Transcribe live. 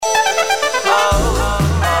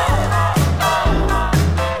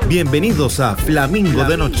Bienvenidos a Flamingo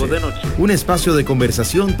de Noche, un espacio de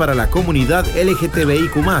conversación para la comunidad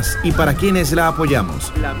LGTBIQ+, y para quienes la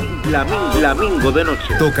apoyamos. Flamingo de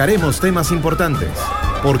Noche. Tocaremos temas importantes,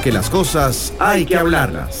 porque las cosas hay que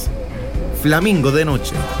hablarlas. Flamingo de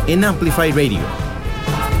Noche, en Amplify Radio.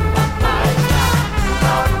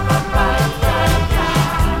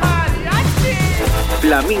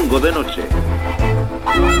 Flamingo de Noche.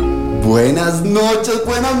 Buenas noches,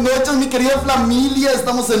 mi querida familia.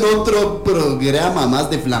 Estamos en otro programa más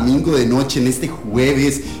de Flamingo de Noche en este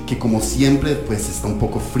jueves, que como siempre pues está un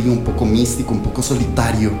poco frío, un poco místico, un poco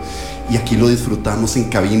solitario, y aquí lo disfrutamos en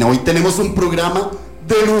cabina. Hoy tenemos un programa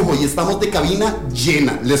de lujo y estamos de cabina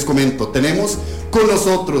llena. Les comento, tenemos con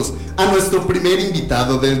nosotros a nuestro primer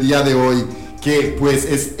invitado del día de hoy, que pues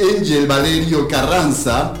es Valerio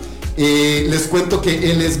Carranza. Les cuento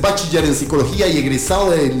que él es bachiller en psicología y egresado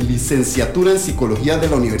de licenciatura en psicología de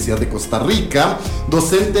la Universidad de Costa Rica,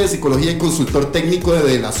 docente de psicología y consultor técnico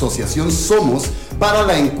de la asociación Somos para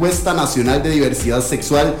la encuesta nacional de diversidad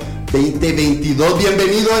sexual 2022.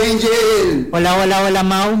 Bienvenido, Angel. Hola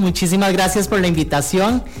Mau, muchísimas gracias por la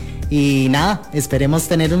invitación. Y nada, esperemos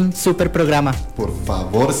tener un súper programa. Por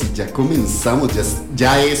favor, si ya comenzamos,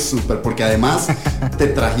 ya es súper, porque además te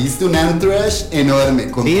trajiste un entourage enorme.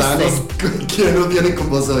 Contanos quién nos viene con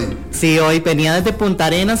vos hoy. Sí, hoy venía desde Punta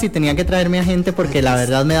Arenas y tenía que traerme a gente porque la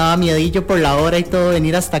verdad me daba miedillo por la hora y todo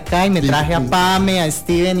venir hasta acá, y me traje a Pame, a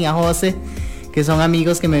Steven y a José, que son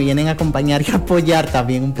amigos que me vienen a acompañar y a apoyar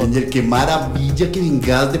también un poco. Angel, qué maravilla que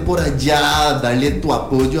vengas de por allá, darle tu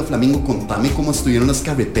apoyo a Flamingo. Contame cómo estuvieron las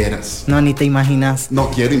carreteras. No, ni te imaginas. No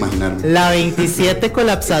quiero imaginarme. La 27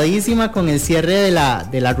 colapsadísima con el cierre de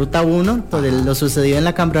la ruta 1, por lo sucedido en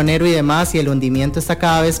la Cambronero y demás, y el hundimiento está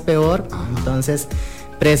cada vez peor. Ajá. Entonces,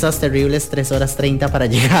 presas terribles, 3 horas 30 para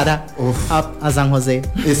llegar a San José.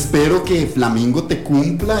 Espero que Flamingo te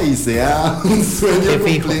cumpla y sea un sueño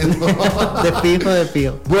completo. De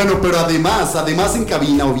fijo. Bueno, pero además en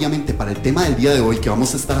cabina, obviamente, para el tema del día de hoy, que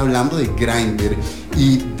vamos a estar hablando de Grindr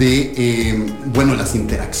y de, las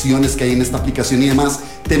interacciones que hay en esta aplicación y demás,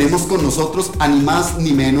 tenemos con nosotros a ni más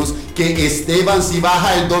ni menos que Esteban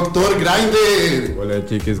Cibaja, el doctor Grindr. Hola,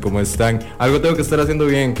 chiquis, ¿cómo están? Algo tengo que estar haciendo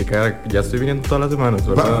bien, que ya estoy viniendo todas las semanas,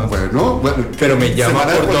 ¿verdad? Bueno. Pero me llama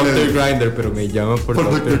por Dr. Grindr, por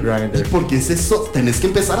Dr. Grindr. ¿Por qué es eso? Tenés que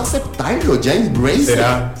empezar a aceptarlo, ya embrace.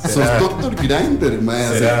 ¿Será? Sos Dr. Grindr,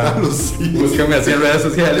 aceptarlo, sí. Búscame así en redes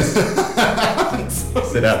sociales.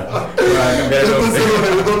 ¿Será? Va a cambiar el nombre.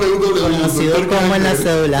 Conocido como en la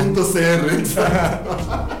cédula.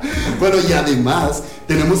 Bueno, y además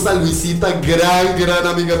tenemos a Luisita, gran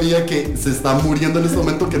amiga mía, que se está muriendo en este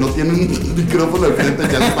momento, que no tiene un micrófono al frente,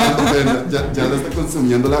 ya le está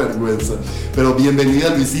consumiendo la vergüenza. Pero bienvenida,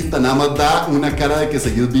 Luisita, nada más da una cara de que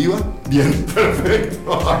seguís viva. Bien,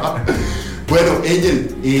 perfecto. Bueno,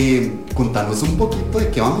 Angel, contanos un poquito de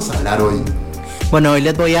qué vamos a hablar hoy. Bueno, hoy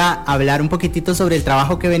les voy a hablar un poquitito sobre el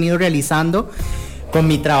trabajo que he venido realizando con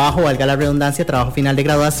mi trabajo, valga la redundancia, trabajo final de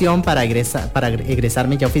graduación para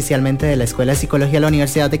egresarme ya oficialmente de la Escuela de Psicología de la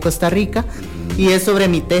Universidad de Costa Rica, y es sobre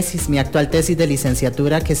mi actual tesis de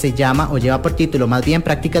licenciatura, que se llama, o lleva por título más bien,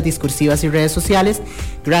 Prácticas Discursivas y Redes Sociales,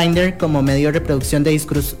 Grindr como medio de reproducción de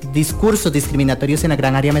discursos discriminatorios en la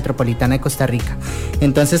gran área metropolitana de Costa Rica.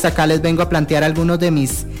 Entonces acá les vengo a plantear algunos de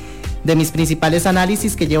mis principales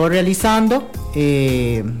análisis que llevo realizando,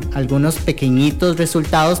 algunos pequeñitos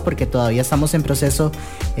resultados porque todavía estamos en proceso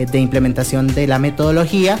de implementación de la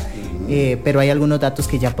metodología, pero hay algunos datos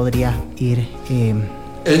que ya podría ir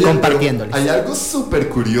compartiéndoles. Hay algo súper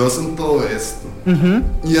curioso en todo esto,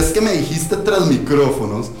 y es que me dijiste tras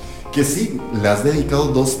micrófonos que sí, le has dedicado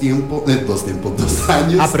 2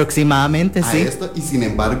 años aproximadamente a esto, y sin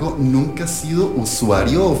embargo nunca has sido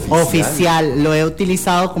usuario oficial. Lo he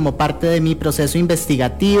utilizado como parte de mi proceso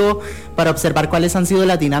investigativo para observar cuáles han sido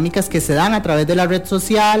las dinámicas que se dan a través de la red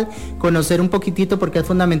social, conocer un poquitito, porque es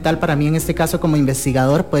fundamental para mí en este caso como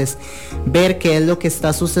investigador, pues ver qué es lo que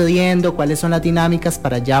está sucediendo, cuáles son las dinámicas,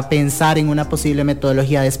 para ya pensar en una posible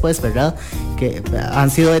metodología después, ¿verdad? Que han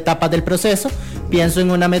sido etapas del proceso. Pienso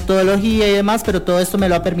en una metodología y demás, pero todo esto me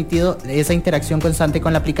lo ha permitido esa interacción constante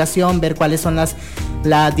con la aplicación, ver cuáles son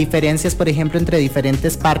las diferencias, por ejemplo, entre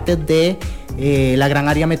diferentes partes de la gran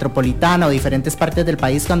área metropolitana o diferentes partes del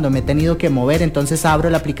país cuando me he tenido que mover. Entonces abro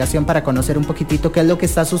la aplicación para conocer un poquitito qué es lo que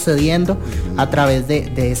está sucediendo a través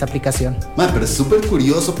de esa aplicación. Pero es súper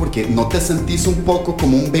curioso, porque ¿no te sentís un poco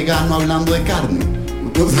como un vegano hablando de carne?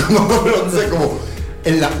 Como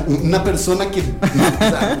una persona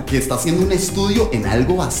que está haciendo un estudio en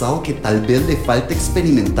algo basado que tal vez le falta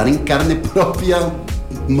experimentar en carne propia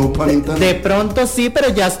no para internet. De pronto sí, pero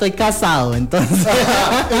ya estoy casado, entonces.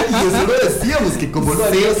 Y eso lo decíamos, que como lo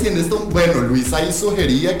haría si en esto, bueno, Luis ahí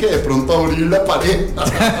sugería que de pronto abrir la pared,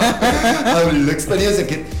 abrir la experiencia,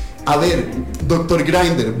 que, a ver, doctor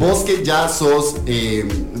Grindr, vos que ya sos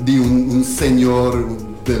un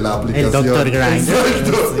señor de la aplicación. El doctor Grindr.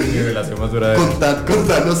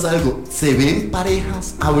 Contanos algo, ¿se ven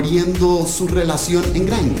parejas abriendo su relación en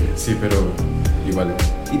Grindr? Sí, pero igual.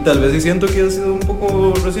 Y tal vez sí siento que ha sido un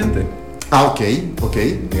poco reciente. Ah, ok.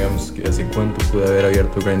 Digamos que hace cuánto pude haber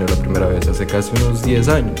abierto Grindr la primera vez, hace casi unos 10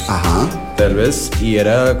 años. Ajá. Tal vez, y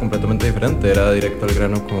era completamente diferente, era directo al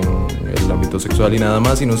grano con el ámbito sexual y nada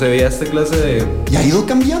más, y no se veía esta clase de... Y ha ido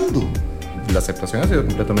cambiando. La aceptación ha sido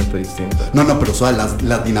completamente distinta. No, pero o sea,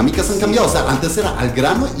 las dinámicas han cambiado. O sea, antes era al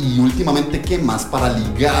grano y últimamente, ¿qué más? Para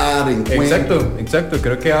ligar, encuentro. Exacto.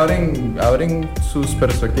 Creo que abren sus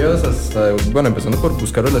perspectivas hasta, bueno, empezando por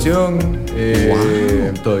buscar relación.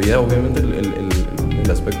 Wow. Todavía, obviamente,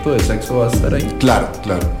 el aspecto de sexo va a estar ahí. Claro.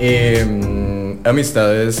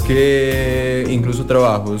 Amistades que, incluso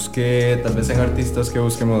trabajos que tal vez sean artistas que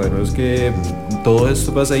busquen modelos, que todo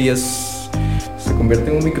esto pasa y se convierte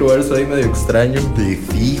en un microverso ahí medio extraño. De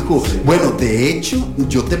fijo. Sí. Bueno, de hecho,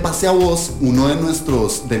 yo te pasé a vos uno de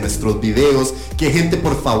nuestros videos. Que gente,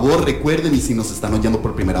 por favor, recuerden, y si nos están oyendo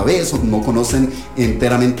por primera vez o no conocen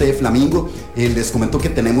enteramente de Flamingo, les comento que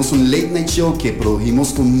tenemos un late night show que produjimos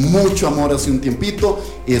con mucho amor hace un tiempito.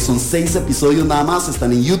 Son 6 episodios nada más,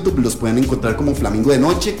 están en YouTube, los pueden encontrar como Flamingo de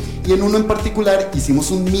Noche. Y en uno en particular hicimos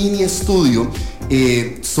un mini estudio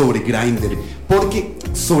sobre Grindr, porque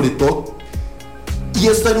sobre todo, y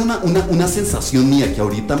esto era una sensación mía, que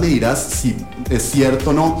ahorita me dirás si es cierto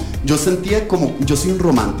o no. Yo sentía como, yo soy un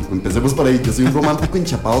romántico, empecemos por ahí, yo soy un romántico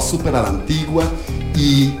enchapado súper a la antigua,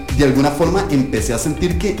 y de alguna forma empecé a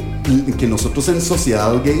sentir que nosotros en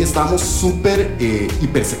sociedad gay estábamos súper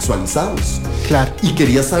hipersexualizados. Claro. Y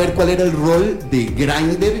quería saber cuál era el rol de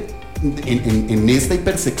Grindr en esta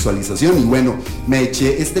hipersexualización. Y bueno, me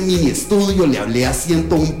eché este mini estudio, le hablé a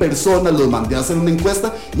 101 personas, los mandé a hacer una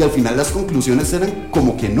encuesta y al final las conclusiones eran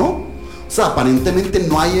como que no. O sea, aparentemente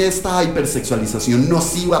no hay esta hipersexualización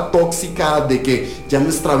nociva, tóxica, de que ya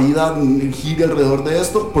nuestra vida gire alrededor de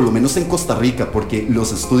esto, por lo menos en Costa Rica, porque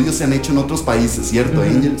los estudios se han hecho en otros países, ¿cierto,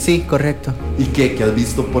 Angel? Sí, correcto. ¿Y qué has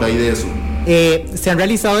visto por ahí de eso? Se han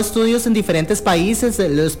realizado estudios en diferentes países.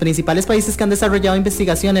 Los principales países que han desarrollado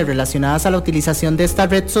investigaciones relacionadas a la utilización de esta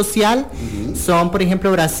red social son, por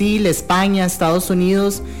ejemplo, Brasil, España, Estados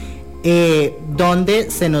Unidos, donde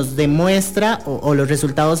se nos demuestra o los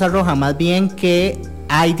resultados arrojan más bien que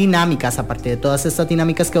hay dinámicas, aparte de todas estas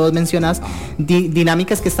dinámicas que vos mencionas,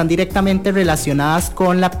 dinámicas que están directamente relacionadas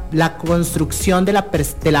con la construcción de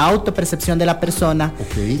la autopercepción de la persona,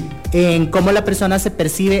 en cómo la persona se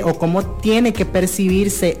percibe o cómo tiene que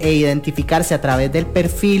percibirse e identificarse a través del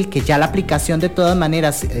perfil, que ya la aplicación de todas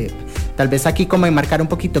maneras, tal vez aquí como enmarcar un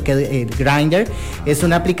poquito que Grindr es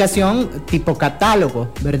una aplicación tipo catálogo,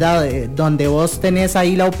 ¿verdad? Donde vos tenés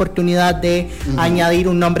ahí la oportunidad de añadir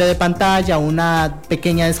un nombre de pantalla, una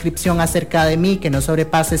pequeña descripción acerca de mí que no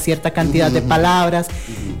sobrepase cierta cantidad de palabras,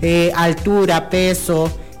 altura, peso,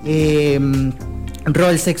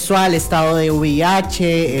 rol sexual, estado de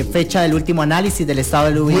VIH, fecha del último análisis del estado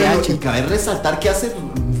del VIH. Bueno, y cabe resaltar que hace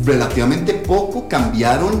relativamente poco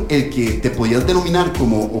cambiaron el que te podías denominar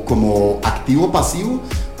como activo pasivo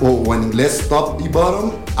o en inglés top y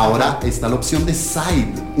bottom. Ahora está la opción de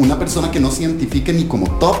side, una persona que no se identifique ni como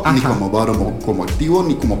top, ni como bottom, o como activo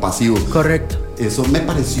ni como pasivo. Correcto. Eso me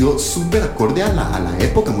pareció súper acorde a la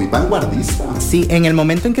época, muy vanguardista. Sí, en el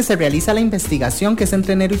momento en que se realiza la investigación, que es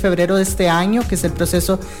entre enero y febrero de este año, que es el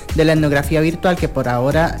proceso de la etnografía virtual, que por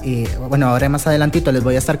ahora, ahora más adelantito les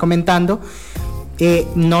voy a estar comentando,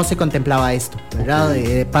 no se contemplaba esto, ¿verdad?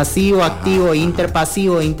 Pasivo, activo,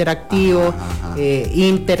 interpasivo, interactivo,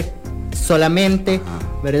 inter solamente,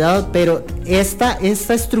 ¿verdad? Pero esta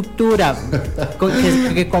estructura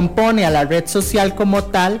que compone a la red social como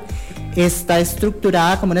tal está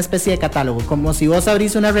estructurada como una especie de catálogo, como si vos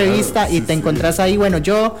abrís una revista y te encontrás ahí, bueno,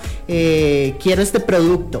 yo quiero este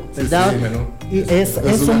producto, ¿verdad? Sí, menú. Y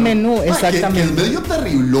es un menú, exactamente. Que es medio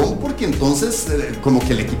terriblón, porque entonces como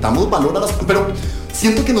que le quitamos valor a las... Pero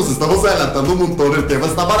siento que nos estamos adelantando un montón, el tema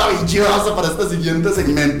está maravilloso para este siguiente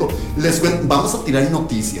segmento. Vamos a tirar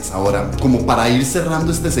noticias ahora, como para ir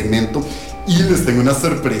cerrando este segmento. Y les tengo una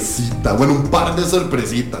sorpresita, bueno, un par de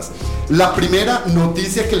sorpresitas. La primera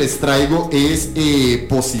noticia que les traigo es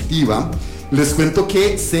positiva. Les cuento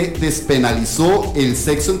que se despenalizó el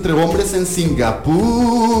sexo entre hombres en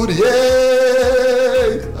Singapur. ¡Yay!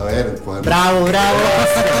 A el poder. Bravo.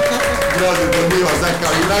 Gracias, Dios mío, o sea,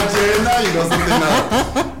 cabina llena y no hacen de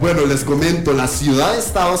nada. Bueno, les comento, la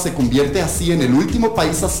ciudad-estado se convierte así en el último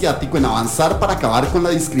país asiático en avanzar para acabar con la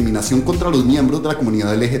discriminación contra los miembros de la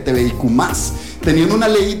comunidad LGTBIQ+, teniendo una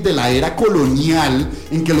ley de la era colonial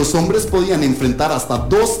en que los hombres podían enfrentar hasta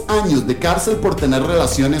 2 años de cárcel por tener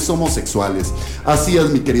relaciones homosexuales. Así es,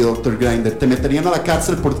 mi querido Dr. Grindr, te meterían a la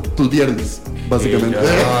cárcel por tus viernes, básicamente.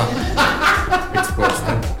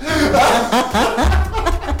 Expuesta.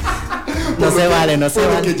 No se vale. Por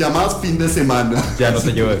lo que llamas fin de semana. Ya no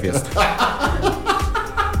te llevo de fiesta.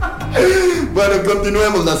 Bueno,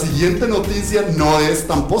 continuemos. La siguiente noticia no es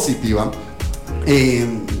tan positiva.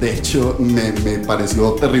 De hecho, me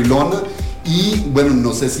pareció terriblona. Y bueno,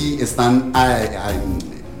 no sé si están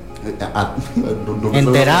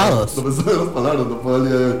enterados. No me salen las palabras, no puedo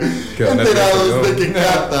leer. Enterados de que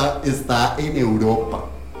Cata está en Europa.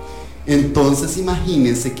 Entonces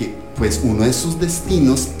imagínense que pues uno de sus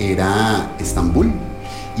destinos era Estambul.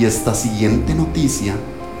 Y esta siguiente noticia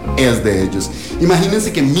es de ellos.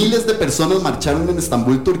 Imagínense que miles de personas marcharon en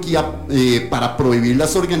Estambul, Turquía, para prohibir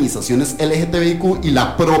las organizaciones LGTBIQ y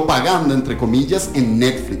la propaganda, entre comillas, en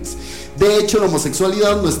Netflix. De hecho, la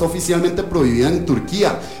homosexualidad no está oficialmente prohibida en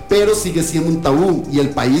Turquía, pero sigue siendo un tabú, y el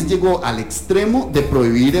país llegó al extremo de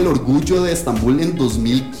prohibir el orgullo de Estambul en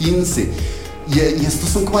 2015. Y estos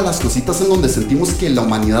son como las cositas en donde sentimos que la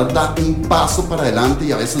humanidad da un paso para adelante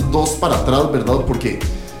y a veces 2 para atrás, ¿verdad? Porque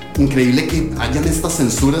increíble que hayan estas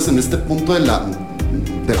censuras en este punto de la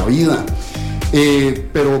vida.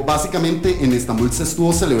 Pero básicamente en Estambul se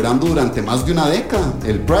estuvo celebrando durante más de una década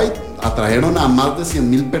el Pride. Atrajeron a más de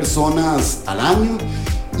 100,000 personas al año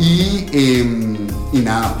y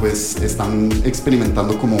nada, pues están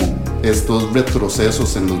experimentando como estos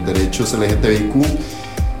retrocesos en los derechos LGTBIQ.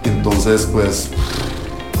 Entonces, pues,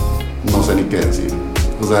 no sé ni qué decir.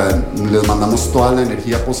 O sea, les mandamos toda la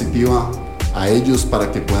energía positiva a ellos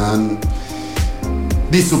para que puedan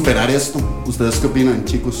superar esto. ¿Ustedes qué opinan,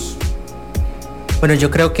 chicos? Bueno,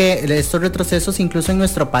 yo creo que estos retrocesos, incluso en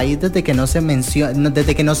nuestro país, desde que no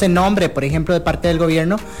se nombre, por ejemplo, de parte del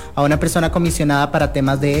gobierno, a una persona comisionada para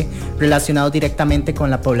temas relacionados directamente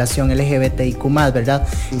con la población LGBTIQ+, ¿verdad?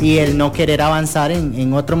 Y el no querer avanzar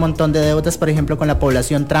en otro montón de deudas, por ejemplo, con la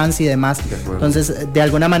población trans y demás. Entonces, de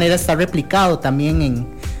alguna manera está replicado también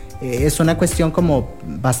es una cuestión como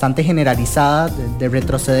bastante generalizada de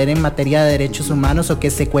retroceder en materia de derechos humanos, o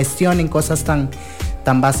que se cuestionen cosas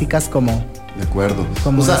tan básicas como... De acuerdo.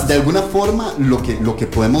 O sea, de alguna forma lo que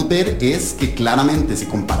podemos ver es que claramente, si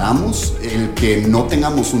comparamos, el que no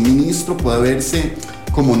tengamos un ministro puede verse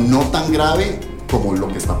como no tan grave como lo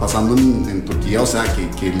que está pasando en Turquía. O sea,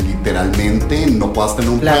 que literalmente no puedas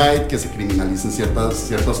tener un Pride, que se criminalicen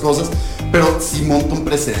ciertas cosas, pero sí monta un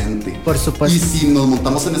precedente. Por supuesto. Y si nos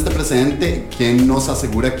montamos en este precedente, ¿quién nos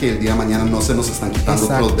asegura que el día de mañana no se nos están quitando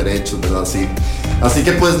otros derechos, verdad? Sí. Así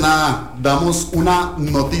que pues nada, damos una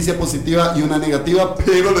noticia positiva y una negativa,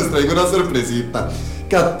 pero les traigo una sorpresita.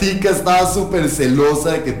 Katica estaba súper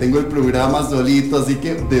celosa de que tengo el programa solito, así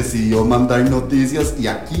que decidió mandar noticias y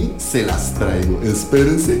aquí se las traigo.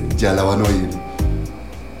 Espérense, ya la van a oír.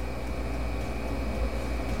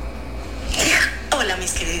 Hola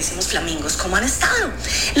mis queridísimos flamingos, ¿cómo han estado?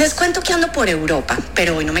 Les cuento que ando por Europa,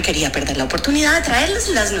 pero hoy no me quería perder la oportunidad de traerles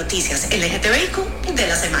las noticias LGTBIQ de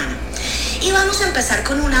la semana. Y vamos a empezar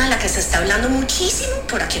con una de la que se está hablando muchísimo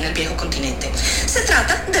por aquí en el viejo continente. Se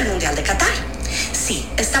trata del Mundial de Qatar. Sí,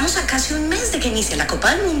 estamos a casi un mes de que inicie la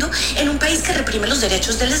Copa del Mundo en un país que reprime los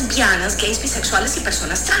derechos de lesbianas, gays, bisexuales y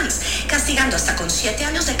personas trans, castigando hasta con 7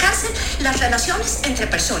 años de cárcel las relaciones entre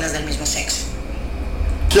personas del mismo sexo.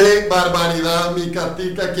 ¡Qué barbaridad, mi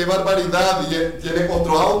Katica! ¡Qué barbaridad! ¿Tiene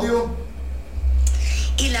otro audio?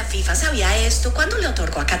 Y la FIFA sabía esto cuando le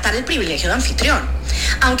otorgó a Qatar el privilegio de anfitrión,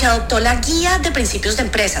 aunque adoptó la Guía de Principios de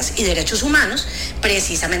Empresas y Derechos Humanos,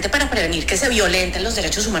 precisamente para prevenir que se violenten los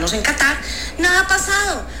derechos humanos en Qatar. Nada ha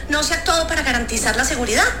pasado, no se ha actuado para garantizar la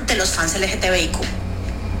seguridad de los fans LGTBIQ.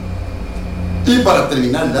 Y para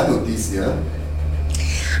terminar la noticia...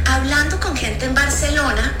 Hablando con gente en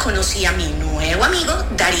Barcelona, conocí a mi nuevo amigo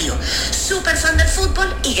Darío, súper fan del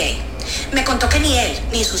fútbol y gay. Me contó que ni él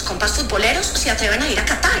ni sus compas futboleros se atreven a ir a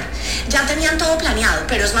Qatar. Ya tenían todo planeado,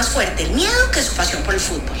 pero es más fuerte el miedo que su pasión por el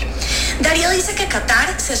fútbol. Darío dice que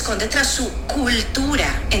Qatar se esconde tras su cultura,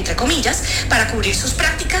 entre comillas, para cubrir sus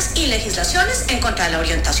prácticas y legislaciones en contra de la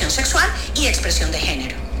orientación sexual y expresión de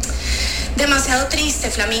género. Demasiado triste,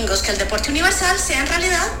 flamingos, que el deporte universal sea en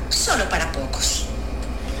realidad solo para pocos.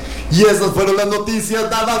 Y esas fueron las noticias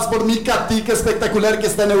dadas por mi Katica espectacular, que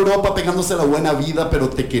está en Europa pegándose la buena vida, pero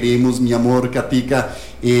te queremos, mi amor, Katica.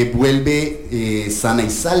 Vuelve sana y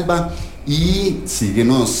salva y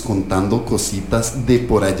síguenos contando cositas de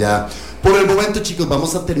por allá. Por el momento, chicos,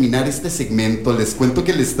 vamos a terminar este segmento. Les cuento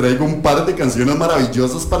que les traigo un par de canciones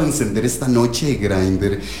maravillosas para encender esta noche de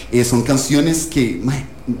Grindr. Son canciones que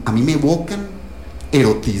a mí me evocan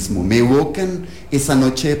erotismo, me evocan esa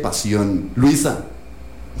noche de pasión. Luisa,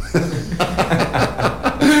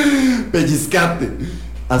 pellizcate.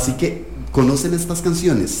 Así que, ¿conocen estas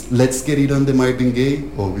canciones? Let's Get It On de Marvin Gaye,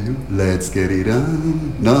 obvio. Let's Get It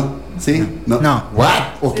On. ¿No? ¿Sí? ¿No? No.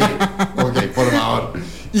 What? Ok, por favor.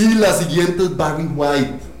 Y la siguiente es Barry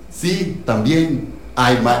White. Sí, también.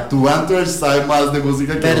 Tú antes sabes más de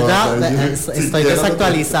música que ¿verdad? vos, Estoy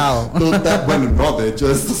desactualizado. Bueno, no, de hecho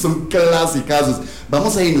estos son clasicazos.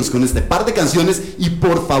 Vamos a irnos con este par de canciones y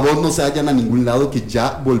por favor no se vayan a ningún lado, que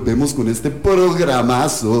ya volvemos con este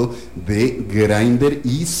programazo de Grindr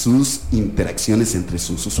y sus interacciones entre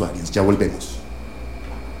sus usuarios. Ya volvemos.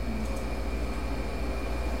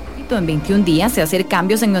 En 21 días se hacer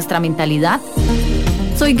cambios en nuestra mentalidad.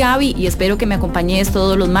 Soy Gaby y espero que me acompañes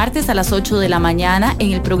todos los martes a las 8 de la mañana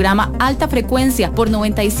en el programa Alta Frecuencia por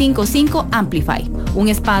 95.5 Amplify, un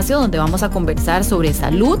espacio donde vamos a conversar sobre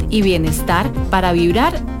salud y bienestar para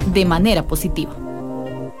vibrar de manera positiva.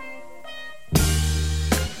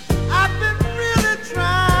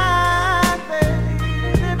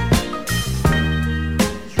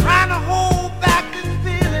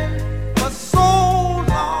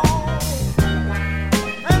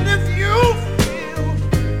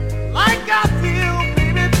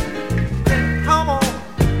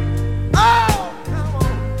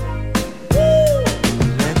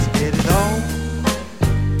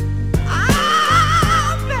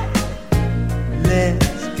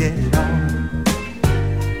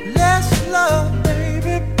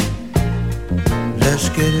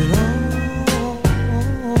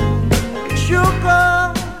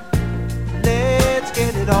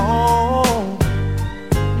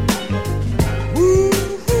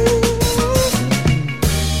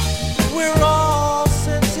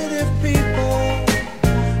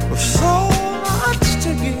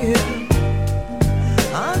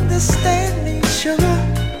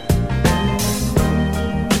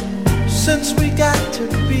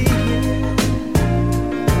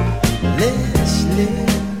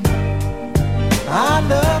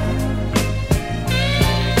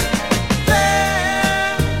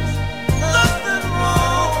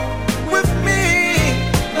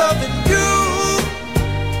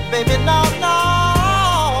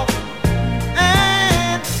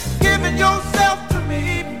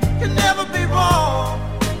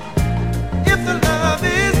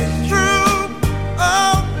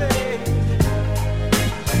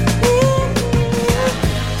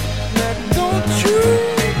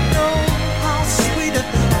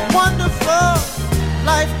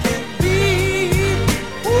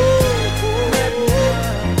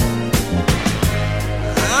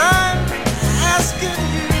 Asking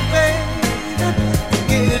you, babe.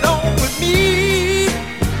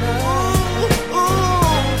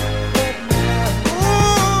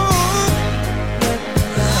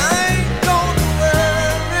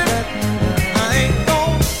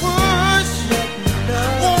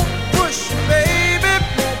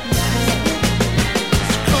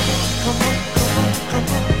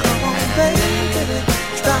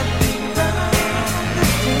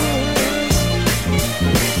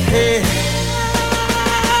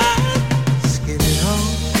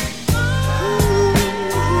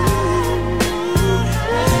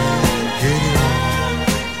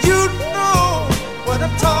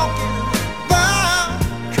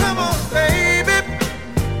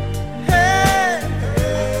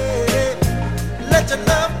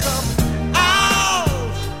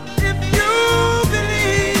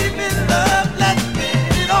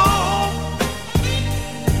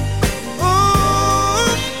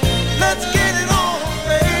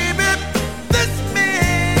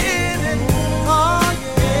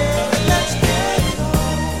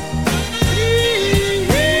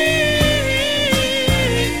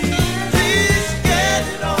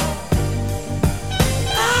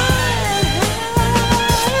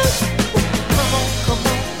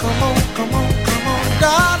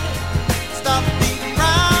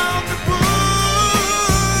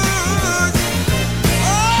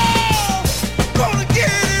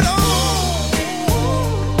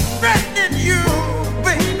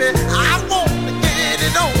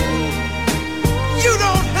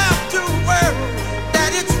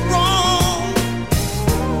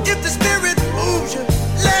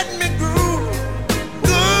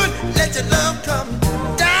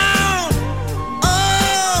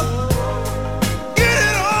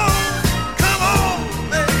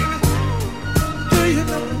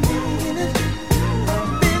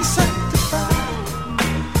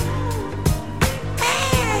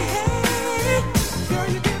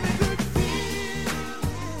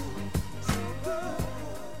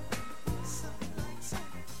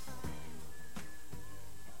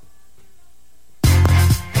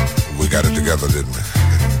 Got it together, didn't we?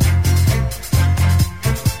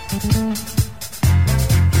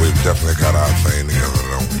 We've definitely got our thing together,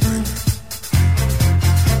 don't we, baby?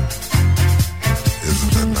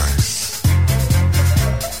 Isn't that nice?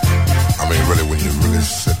 I mean, really, when you really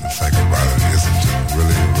sit and think about it, isn't it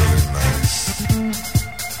really, really nice?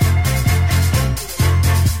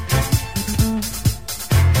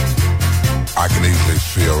 I can easily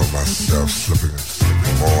feel myself slipping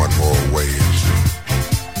more and more away into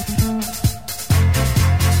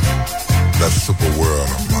that super world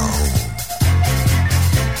of my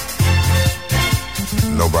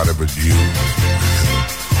own. Nobody but you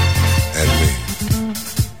and me.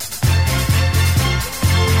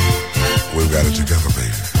 We've got it together,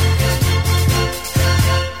 baby.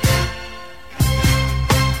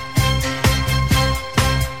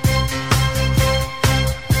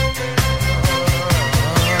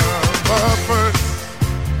 My first,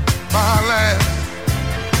 my last,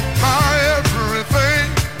 my everything.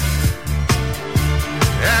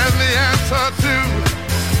 And the answer to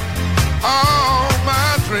all my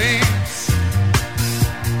dreams.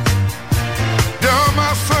 You're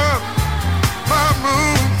my sun, my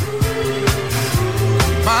moon,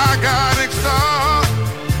 my guiding star,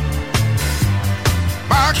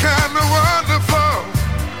 my kind of wonderful.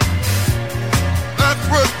 That's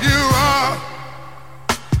what you are.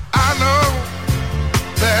 I know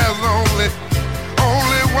there's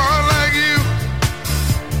only one like you.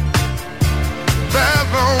 There's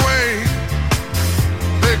no way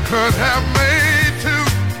they could have made two.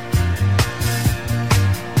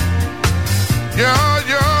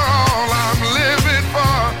 You're all I'm living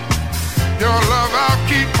for. Your love I'll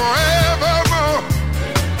keep forevermore.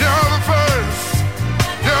 You're the first,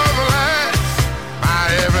 you're the last, my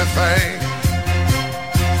everything.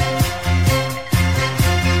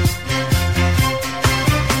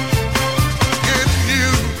 In you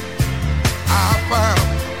I found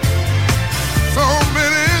so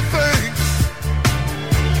many things.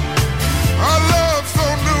 A love so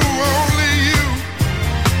new only you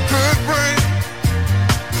could bring.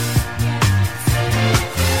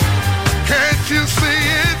 Can't you see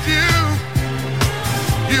it, you?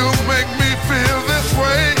 You make me feel this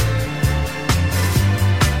way.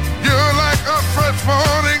 You're like a fresh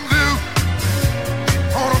morning dew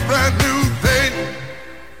on a brand new day.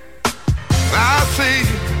 I see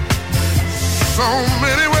so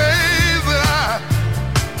many ways that I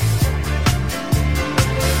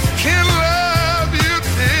can love you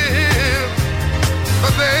till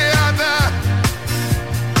the day I die.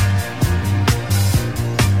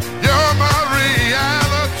 You're my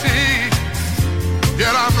reality,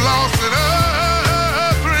 yet I'm lost in a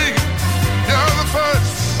dream. You're the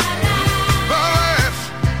first, the last,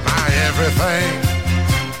 my everything.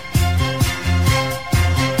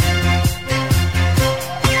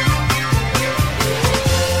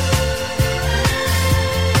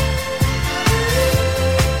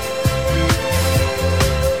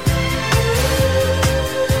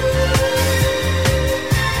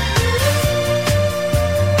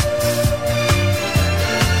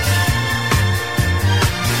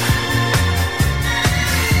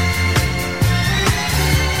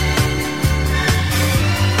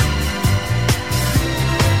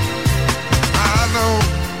 I know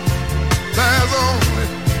there's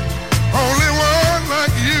only one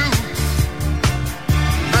like you.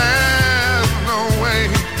 There's no way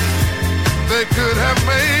they could have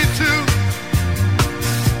made two.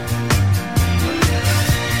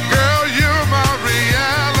 Girl, you're my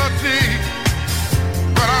reality,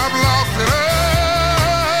 but I'm lost in a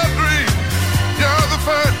dream. You're the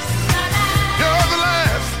first, you're the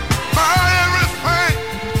last, my everything.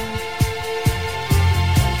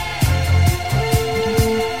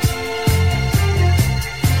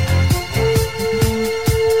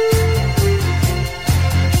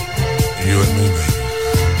 You and me, baby.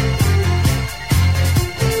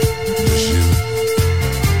 Just you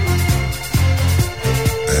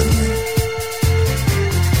and me.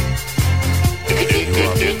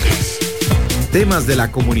 Temas de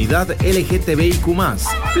la comunidad LGTBIQ+.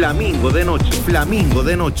 Flamingo de noche. Flamingo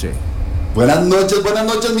de noche. Buenas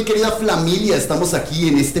noches, mi querida Flamilia. Estamos aquí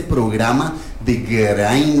en este programa de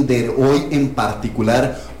Grindr. Hoy en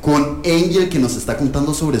particular con Angel, que nos está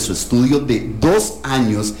contando sobre su estudio de 2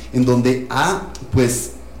 años, en donde ha,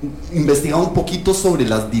 pues, investigado un poquito sobre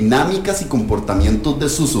las dinámicas y comportamientos de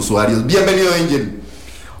sus usuarios. Bienvenido, Angel.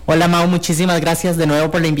 Hola Mau, muchísimas gracias de nuevo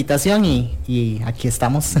por la invitación y aquí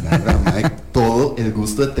estamos. Nada, Mike, todo el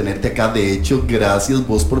gusto de tenerte acá. De hecho, gracias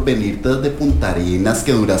vos por venirte desde Punta Arenas,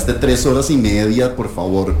 que duraste 3 horas y media, por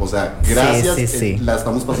favor. O sea, gracias, sí. La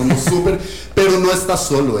estamos pasando súper. Pero no estás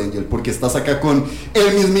solo, Angel, porque estás acá con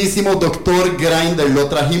el mismísimo doctor Grindr. Lo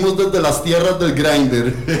trajimos desde las tierras del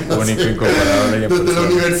Grindr. Único, incomparable. Desde la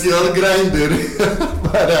Universidad Grindr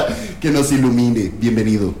para que nos ilumine.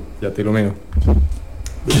 Bienvenido. Ya te ilumino.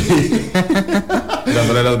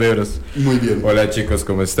 Dándole las vibras. Muy bien. Hola chicos,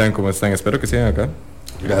 ¿cómo están? Espero que sigan acá.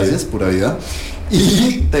 Gracias, pura vida.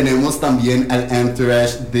 Y tenemos también al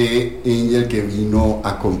entourage de Angel, que vino a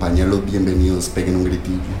acompañarlos. Bienvenidos, peguen un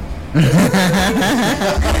gritillo.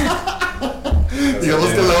 Digamos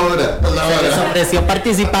que Se les ofreció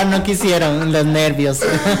participar, no quisieron, los nervios.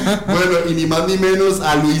 Bueno, y ni más ni menos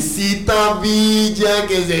a Luisita Villa,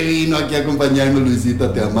 que se vino aquí a acompañarnos.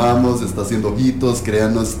 Luisita, te amamos, está haciendo ojitos,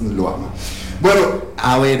 créanos, lo ama. Bueno,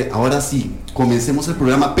 a ver, ahora sí, comencemos el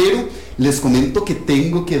programa, pero les comento que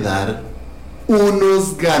tengo que dar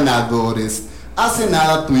unos ganadores. Hace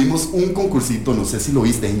nada tuvimos un concursito, no sé si lo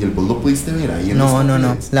viste, Angel, ¿vos lo pudiste ver ahí en No,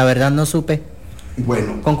 la verdad no supe.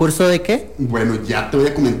 Bueno. ¿Concurso de qué? Bueno, ya te voy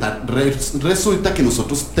a comentar. Resulta que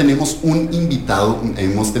nosotros tenemos un invitado,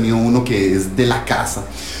 hemos tenido uno que es de la casa,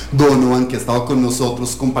 Donovan, que ha estado con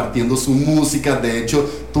nosotros compartiendo su música. De hecho,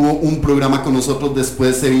 tuvo un programa con nosotros,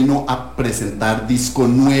 después se vino a presentar disco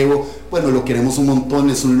nuevo. Bueno, lo queremos un montón,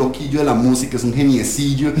 es un loquillo de la música, es un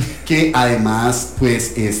geniecillo, que además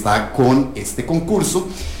pues está con este concurso.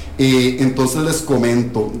 Entonces les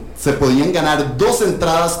comento, se podían ganar 2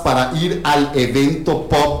 entradas para ir al evento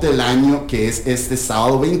pop del año, que es este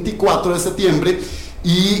sábado 24 de septiembre,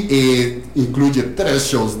 y incluye 3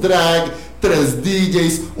 shows drag, 3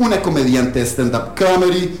 DJs, una comediante de stand-up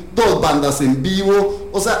comedy, 2 bandas en vivo.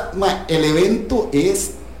 O sea, el evento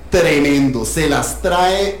es tremendo, se las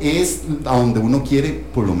trae, es a donde uno quiere,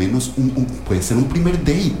 por lo menos puede ser un primer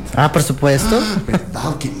date. Por supuesto.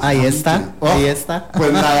 ¿Verdad? Qué Ahí está, ahí está.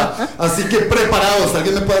 Pues nada, así que preparados.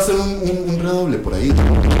 ¿Alguien me puede hacer un redoble por ahí?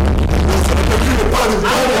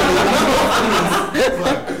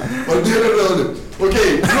 Olviden el redoble. Ok,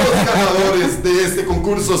 los ganadores de este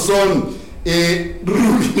concurso son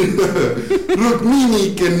Rukmini,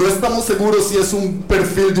 que no estamos seguros si es un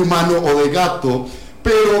perfil de humano o de gato,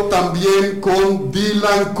 pero también con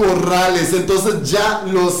Dylan Corrales. Entonces ya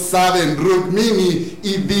lo saben, Rukmini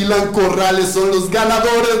y Dylan Corrales son los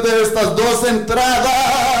ganadores de estas 2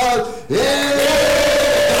 entradas.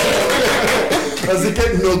 Así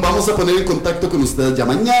que nos vamos a poner en contacto con ustedes ya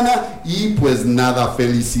mañana. Y pues nada,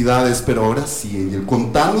 felicidades. Pero ahora sí, Angel,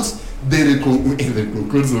 contanos del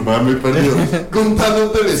concurso, me perdió.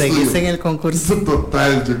 Contanos del estudio. Seguís en el concurso.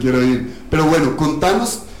 Total, yo quiero ir. Pero bueno,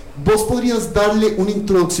 contanos. ¿Vos podrías darle una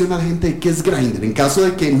introducción a la gente de qué es Grindr, en caso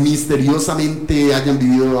de que misteriosamente hayan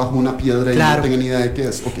vivido bajo una piedra y no tengan ni idea de qué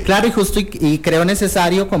es? Okay. Claro, y justo y creo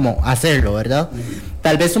necesario como hacerlo, ¿verdad?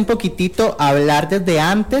 Tal vez un poquitito hablar desde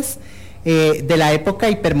antes de la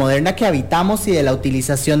época hipermoderna que habitamos y de la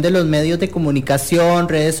utilización de los medios de comunicación,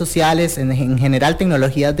 redes sociales, en general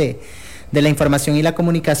tecnologías de la información y la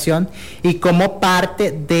comunicación, y como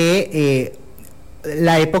parte de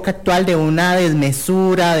la época actual de una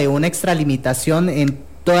desmesura, de una extralimitación en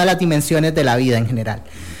todas las dimensiones de la vida en general,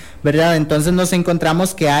 ¿verdad? Entonces nos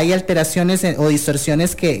encontramos que hay alteraciones o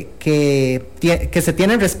distorsiones que se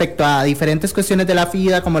tienen respecto a diferentes cuestiones de la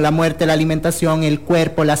vida, como la muerte, la alimentación, el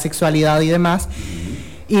cuerpo, la sexualidad y demás.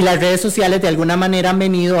 Y las redes sociales de alguna manera han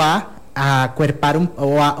venido a acuerpar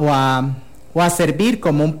o a servir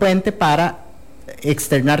como un puente para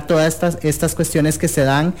externar todas estas cuestiones que se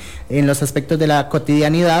dan en los aspectos de la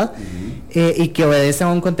cotidianidad, y que obedecen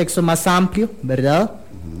a un contexto más amplio, ¿verdad?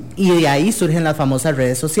 Y de ahí surgen las famosas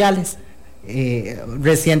redes sociales.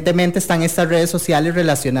 Recientemente están estas redes sociales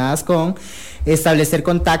relacionadas con establecer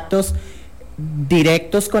contactos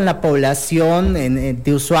directos con la población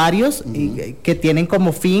de usuarios, que tienen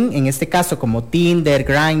como fin, en este caso como Tinder,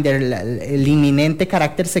 Grindr, el inminente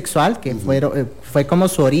carácter sexual, que fue como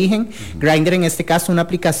su origen. Grindr en este caso una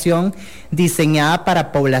aplicación diseñada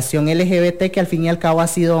para población LGBT, que al fin y al cabo ha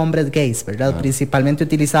sido hombres gays, ¿verdad? Principalmente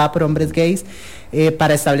utilizada por hombres gays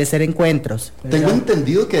para establecer encuentros, ¿verdad? Tengo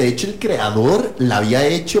entendido que de hecho el creador la había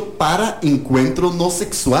hecho para encuentros no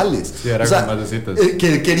sexuales. Sí, era, o sea, con más de citas.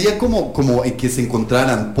 Que quería como que se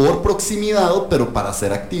encontraran por proximidad, pero para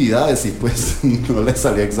hacer actividades, y pues no le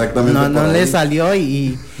salió exactamente. No le salió,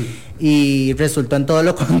 y y resultó en todo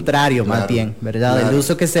lo contrario, Claro, más bien, ¿verdad? claro. El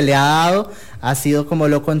uso que se le ha dado ha sido como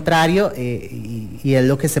lo contrario, y es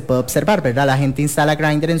lo que se puede observar, ¿verdad? La gente instala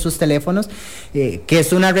Grindr en sus teléfonos, que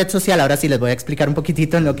es una red social. Ahora sí les voy a explicar un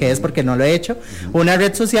poquitito en lo que es, porque no lo he hecho. Una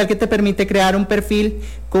red social que te permite crear un perfil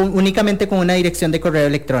únicamente con una dirección de correo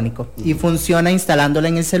electrónico, y funciona instalándola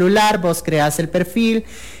en el celular. Vos creas el perfil,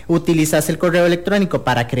 utilizas el correo electrónico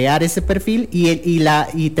para crear ese perfil,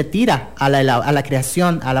 y te tira a la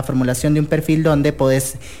creación, a la formulación de un perfil donde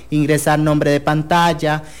podés ingresar nombre de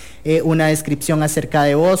pantalla, una descripción acerca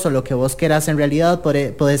de vos o lo que vos quieras. En realidad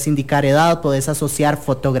podés indicar edad, podés asociar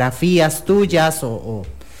fotografías tuyas, o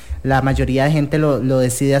la mayoría de gente lo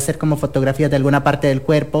decide hacer como fotografías de alguna parte del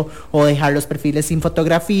cuerpo, o dejar los perfiles sin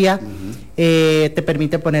fotografía. Te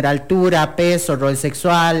permite poner altura, peso, rol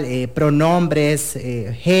sexual, pronombres,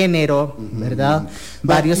 género, ¿verdad?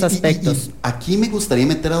 Varios aspectos. Y aquí me gustaría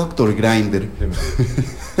meter a Dr. Grindr.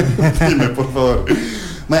 Dime, por favor.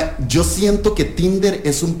 Yo siento que Tinder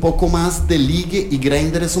es un poco más de ligue y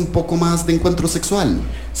Grindr es un poco más de encuentro sexual.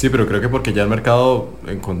 Sí, pero creo que porque ya el mercado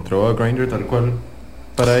encontró a Grindr tal cual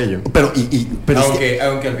para ello. Pero aunque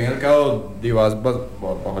al fin y al cabo vas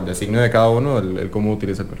bajo el designio de cada uno, el cómo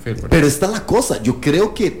utiliza el perfil, ¿verdad? Pero está la cosa, yo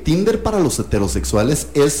creo que Tinder para los heterosexuales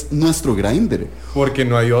es nuestro Grindr. Porque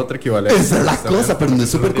no hay otra equivalente. Esa es la cosa, pero no es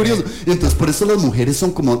súper curioso. Y entonces por eso las mujeres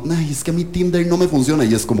son como, ay, es que a mi Tinder no me funciona.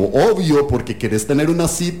 Y es como obvio, porque querés tener una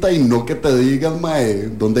cita y no que te digan, mae,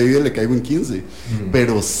 ¿dónde vive? Le caigo en 15.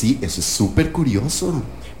 Pero sí, eso es súper curioso.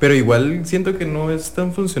 Pero igual siento que no es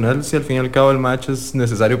tan funcional si al fin y al cabo el match es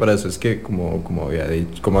necesario para eso. Es que como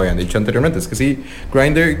habían dicho anteriormente, es que sí,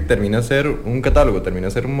 Grindr termina a ser un catálogo, termina a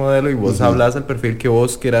ser un modelo, y vos hablas al perfil que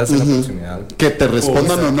vos quieras en la proximidad. Que te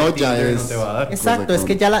respondan o no, ya Tinder es... no te va a dar. Exacto, es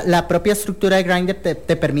que ya la propia estructura de Grindr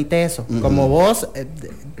te permite eso. Como vos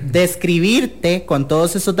describirte con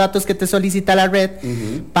todos esos datos que te solicita la red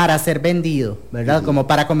para ser vendido, ¿verdad? Como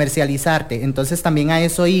para comercializarte. Entonces también a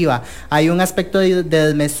eso iba. Hay un aspecto de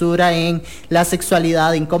desmesura en la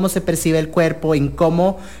sexualidad, en cómo se percibe el cuerpo, en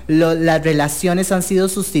cómo las relaciones han sido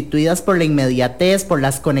sustituidas por la inmediatez, por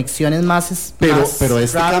las conexiones más Pero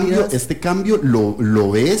rápidas. este cambio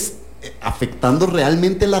lo ves afectando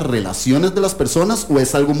realmente las relaciones de las personas, o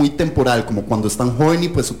es algo muy temporal, como cuando están horny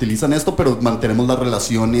pues utilizan esto, pero mantenemos las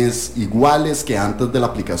relaciones iguales que antes de la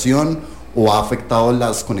aplicación, o ha afectado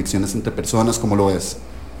las conexiones entre personas? ¿Cómo lo ves?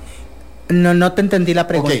 No te entendí la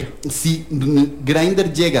pregunta. Ok, si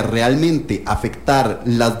Grindr llega realmente a afectar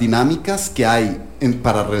las dinámicas que hay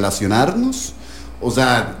para relacionarnos, o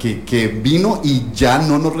sea, que vino y ya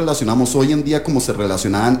no nos relacionamos hoy en día como se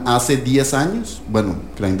relacionaban hace 10 años. Bueno,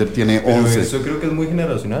 Grindr tiene 11. Pero eso creo que es muy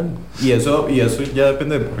generacional. Y eso ya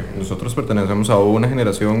depende, porque nosotros pertenecemos a una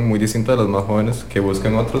generación muy distinta de las más jóvenes que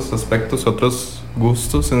buscan otros aspectos, otros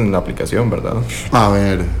gustos en la aplicación, ¿verdad? A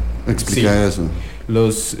ver, explica eso.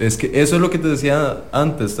 Es que eso es lo que te decía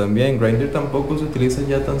antes también. Grindr tampoco se utiliza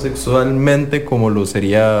ya tan sexualmente como lo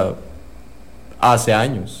sería hace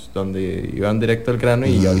años, donde iban directo al grano,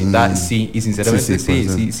 y ahorita sí, y sinceramente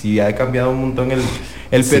sí ha cambiado un montón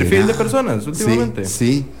el perfil de personas últimamente.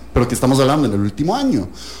 Sí, pero que estamos hablando en el último año,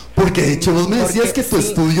 porque de hecho vos me decías que tu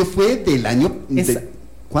estudio fue del año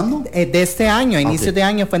 ¿cuándo? De este año, a inicios de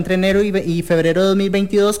año, fue entre enero y febrero de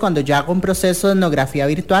 2022, cuando yo hago un proceso de etnografía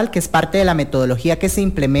virtual, que es parte de la metodología que se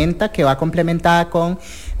implementa, que va complementada con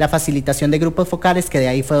la facilitación de grupos focales, que de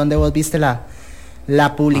ahí fue donde vos viste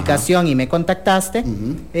la publicación y me contactaste,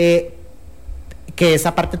 que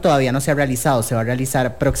esa parte todavía no se ha realizado, se va a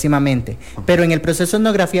realizar próximamente. Pero en el proceso de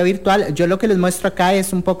etnografía virtual, yo lo que les muestro acá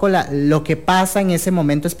es un poco lo que pasa en ese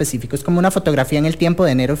momento específico. Es como una fotografía en el tiempo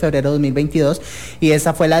de enero y febrero de 2022, y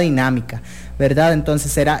esa fue la dinámica, ¿verdad?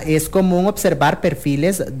 Entonces es común observar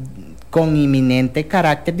perfiles con inminente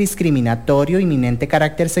carácter discriminatorio, inminente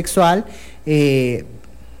carácter sexual,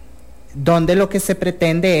 donde lo que se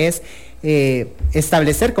pretende es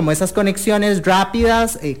establecer como esas conexiones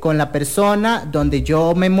rápidas con la persona, donde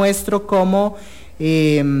yo me muestro como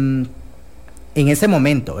en ese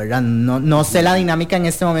momento, ¿verdad? No sé la dinámica en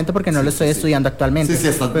este momento porque no lo estoy estudiando actualmente. Sí,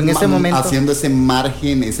 está en este momento haciendo ese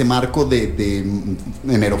margen, ese marco de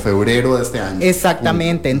enero, febrero de este año.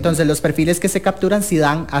 Exactamente. Entonces los perfiles que se capturan sí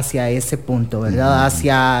dan hacia ese punto, ¿verdad?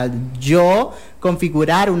 Hacia yo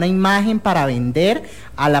configurar una imagen para vender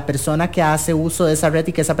a la persona que hace uso de esa red,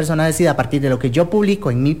 y que esa persona decida a partir de lo que yo publico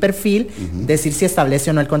en mi perfil, decir si establece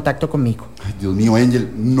o no el contacto conmigo. Ay, Dios mío, Angel,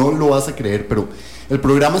 no lo vas a creer, pero el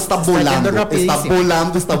programa está volando.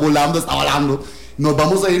 nos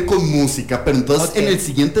vamos a ir con música, pero entonces en el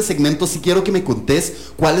siguiente segmento sí quiero que me contés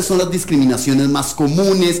cuáles son las discriminaciones más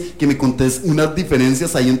comunes, que me contés unas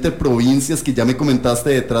diferencias ahí entre provincias que ya me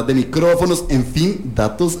comentaste detrás de micrófonos, en fin,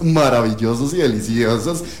 datos maravillosos y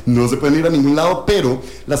deliciosos, no se pueden ir a ningún lado, pero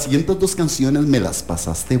las siguientes 2 canciones me las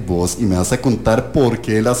pasaste vos y me vas a contar por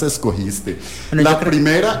qué las escogiste. Bueno, la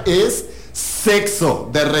primera es Sexo,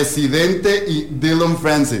 de Residente y Dylan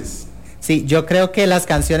Francis. Sí, yo creo que las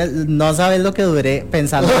canciones, no sabes lo que duré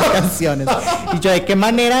pensando en las canciones. Y yo de qué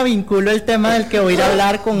manera vinculo el tema del que voy a ir a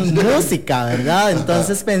hablar con música, ¿verdad?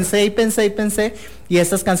 Entonces pensé, y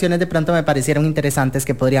estas canciones de pronto me parecieron interesantes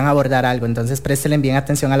que podrían abordar algo. Entonces préstenle bien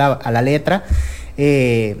atención a la letra.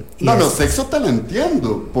 Sexo te lo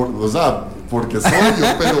entiendo, porque soy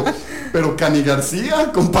yo, pero Cani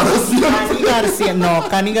García, comparación.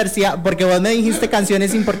 Cani García, porque vos me dijiste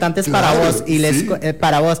canciones importantes para vos, y les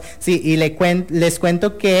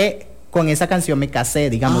cuento que con esa canción me casé,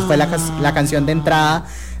 digamos, fue la canción de entrada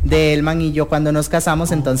de Elman y yo cuando nos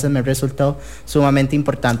casamos, entonces me resultó sumamente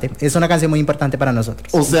importante. Es una canción muy importante para nosotros.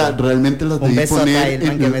 O sea, realmente las debí poner... Un beso a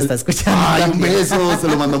Elman que me está escuchando. Ay, un beso, se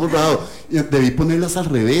lo mandamos dado. Debí ponerlas al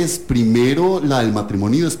revés, primero la del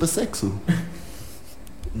matrimonio y después sexo.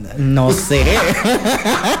 No sé.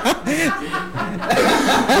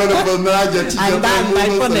 Bueno, pues nada, ya chillando.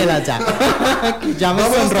 Ponela ya. Ya me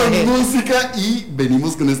vamos sonrojé. con música y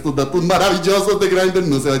venimos con estos datos maravillosos de Grindr.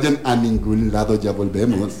 No se vayan a ningún lado, ya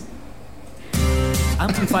volvemos.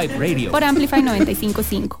 Amplify Radio. Por Amplify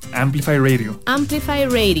 95.5. Amplify Radio. Amplify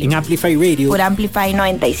Radio. En Amplify Radio. Por Amplify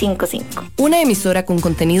 95.5. Una emisora con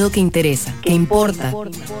contenido que interesa, que importa.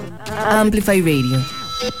 Amplify Radio.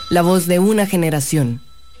 La voz de una generación.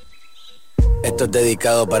 Esto es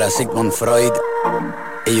dedicado para Sigmund Freud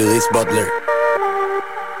y Judith Butler.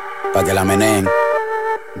 Pa' que la meneen.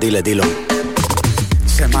 Dilo.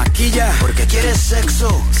 Se maquilla porque quiere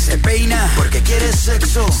sexo. Se peina porque quiere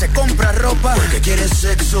sexo. Se compra ropa porque quiere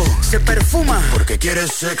sexo. Se perfuma porque quiere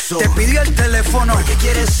sexo. Te pidió el teléfono porque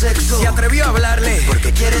quiere sexo. Se atrevió a hablarle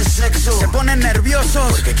porque quiere sexo. Se ponen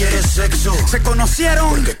nerviosos porque quiere sexo. Se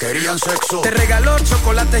conocieron porque querían sexo. Te regaló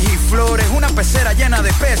chocolates y flores, una pecera llena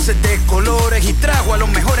de peces de colores y trajo a los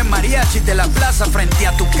mejores mariachis de la plaza frente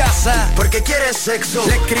a tu casa porque quiere sexo.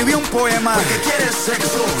 Le escribió un poema porque quiere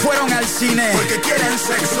sexo. Fueron al cine porque quieren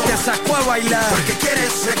sexo. Te sacó a bailar porque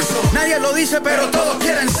quieres sexo. Nadie lo dice pero todos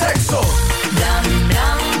quieren sexo. Blam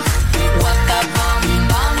blam, waka bam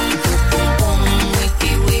bam, pum pum,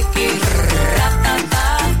 wiki wiki,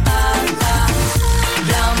 ratatata.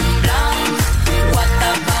 Blam blam,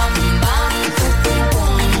 waka bam bam, pum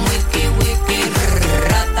pum, wiki wiki,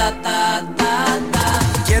 ratatata.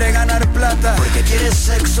 Quiere ganar plata porque quiere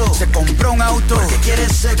sexo. Se compró un auto porque quiere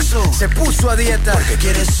sexo. Se puso a dieta porque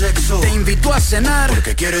quiere sexo. Te invitó a cenar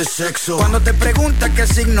porque quiere sexo. Cuando te pregunta qué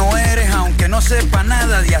signo eres, aunque no sepa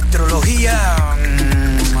nada de astrología,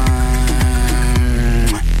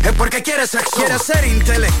 es porque quiere sexo. Quiere ser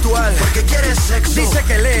intelectual porque quiere sexo. Dice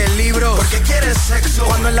que lee libros porque quiere sexo.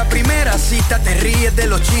 Cuando en la primera cita te ríes de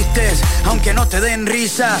los chistes, aunque no te den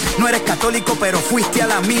risa. No eres católico pero fuiste a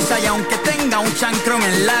la misa. Y aunque tenga un chancro en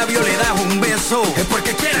el labio le das un beso. Es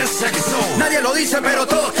porque quiere sexo. Nadie lo dice pero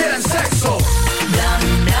todos quieren sexo.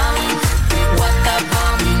 Blam blam, waka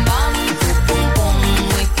bam bam, pum pum,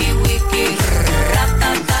 wiki wiki,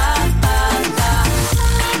 ratatata.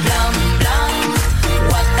 Blam blam,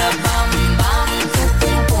 waka bam bam,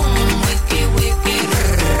 pum pum, wiki wiki,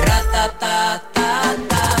 ratatata.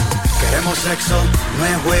 Queremos sexo, no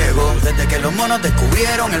es juego. Desde que los monos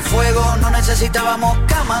descubrieron el fuego, no necesitábamos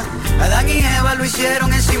cama. Adán y Eva lo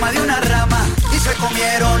hicieron encima de una rama y se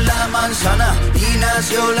comieron la manzana y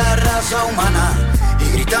nació la raza humana. Y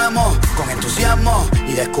gritamos con entusiasmo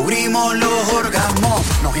y descubrimos los orgasmos.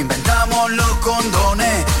 Nos inventamos los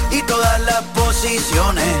condones y todas las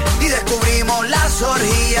posiciones. Y descubrimos las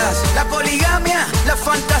orgías, la poligamia, la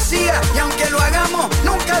fantasía. Y aunque lo hagamos,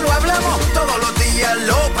 nunca lo hablamos. Todos los días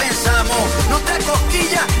lo pensamos. Nos da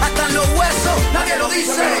cosquillas hasta en los huesos. Nadie lo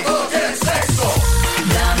dice, pero todos quieren sexo.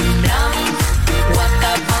 Blam blam,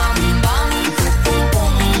 waka bam bam, pum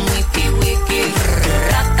pum, wiki wiki,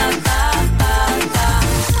 ratatata.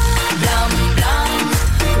 Blam blam,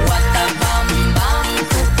 waka bam bam,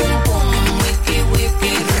 pum pum, wiki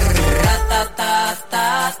wiki,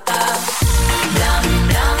 ratatata. Blam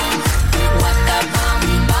blam, waka bam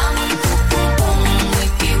bam, pum pum,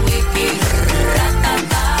 wiki wiki,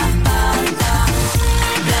 ratatata.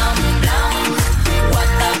 Blam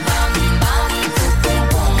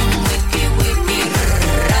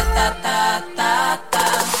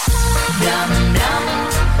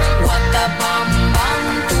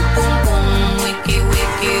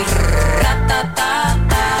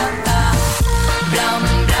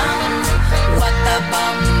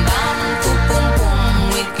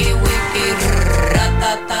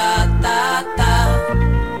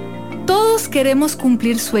queremos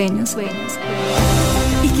cumplir sueños.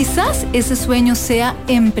 Y quizás ese sueño sea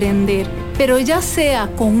emprender, pero ya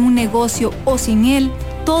sea con un negocio o sin él,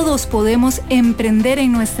 todos podemos emprender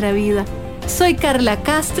en nuestra vida. Soy Carla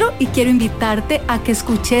Castro y quiero invitarte a que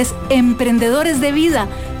escuches Emprendedores de Vida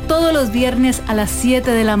todos los viernes a las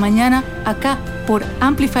 7 de la mañana acá por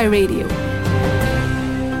Amplify Radio.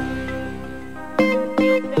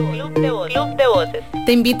 Club de Voces.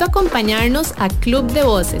 Te invito a acompañarnos a Club de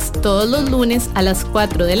Voces todos los lunes a las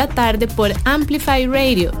 4 de la tarde por Amplify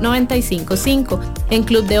Radio 95.5. En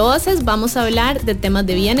Club de Voces vamos a hablar de temas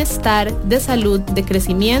de bienestar, de salud, de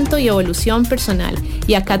crecimiento y evolución personal.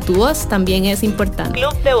 Y acá tu voz también es importante.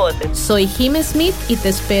 Club de Voces. Soy Jim Smith y te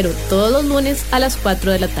espero todos los lunes a las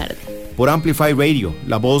 4 de la tarde. Por Amplify Radio,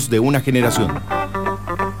 la voz de una generación.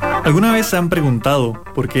 ¿Alguna vez se han preguntado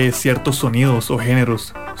por qué ciertos sonidos o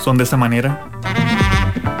géneros son de esa manera?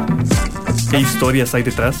 ¿Qué historias hay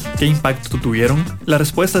detrás? ¿Qué impacto tuvieron? La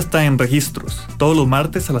respuesta está en Registros, todos los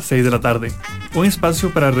martes a las 6 de la tarde. Un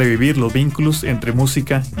espacio para revivir los vínculos entre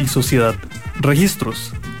música y sociedad.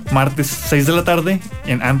 Registros, martes 6 de la tarde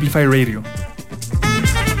en Amplify Radio.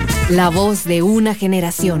 La voz de una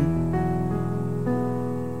generación.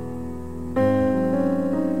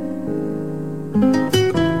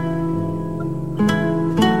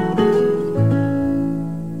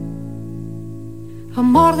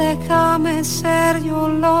 Amor, déjame ser yo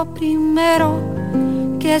lo primero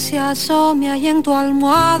que se asome ahí en tu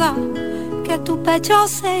almohada, que tu pecho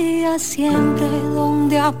sea siempre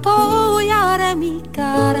donde apoyaré mi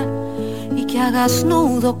cara y que hagas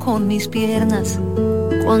nudo con mis piernas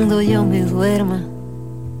cuando yo me duerma.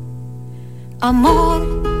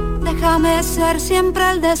 Amor, déjame ser siempre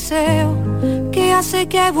el deseo que hace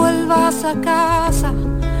que vuelvas a casa,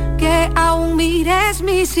 que aún mires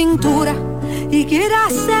mi cintura y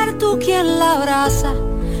quieras ser tú quien la abraza,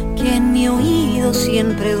 que en mi oído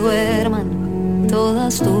siempre duerman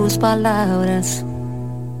todas tus palabras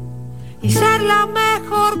y ser la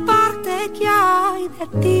mejor parte que hay de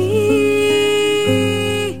ti.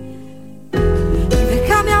 Y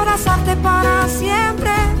déjame abrazarte para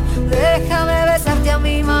siempre, déjame besarte a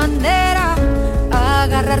mi manera,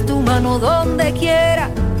 agarrar tu mano donde quiera,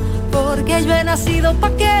 porque yo he nacido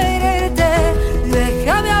pa' quererte.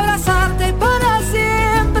 Déjame abrazarte para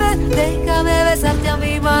siempre, déjame besarte a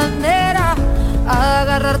mi manera,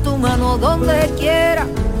 agarrar tu mano donde quiera,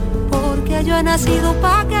 porque yo he nacido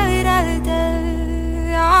pa' quererte.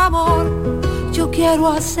 Amor, yo quiero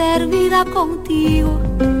hacer vida contigo,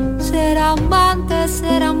 ser amantes,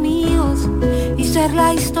 ser amigos y ser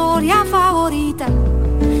la historia favorita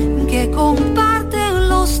que comparten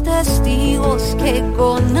los testigos que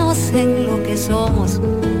conocen lo que somos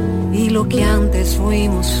y lo que antes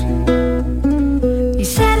fuimos, y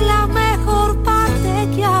ser la mejor parte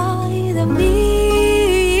que hay de mí.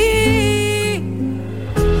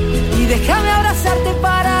 Y déjame abrazarte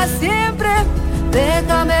para siempre,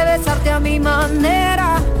 déjame besarte a mi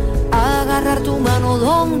manera, agarrar tu mano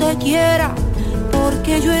donde quiera,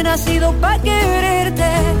 porque yo he nacido para quererte.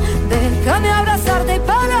 Déjame abrazarte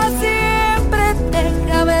para siempre,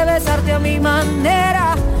 déjame besarte a mi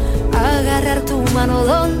manera, agarrar tu mano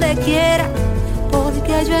donde quiera,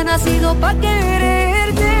 porque yo he nacido pa'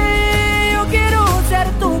 quererte. Yo quiero ser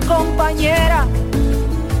tu compañera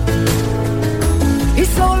y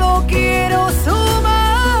solo quiero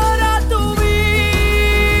sumar a tu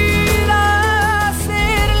vida,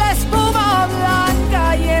 ser la espuma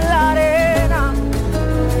blanca y en la arena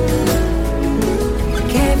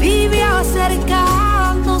que vive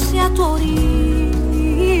acercándose a tu orilla.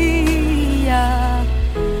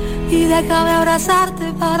 Y déjame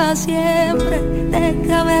abrazarte para siempre,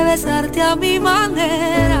 déjame besarte a mi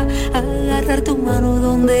manera, agarrar tu mano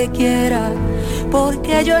donde quiera,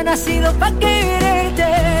 porque yo he nacido para quererte.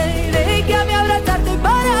 Déjame abrazarte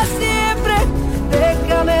para siempre,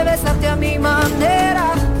 déjame besarte a mi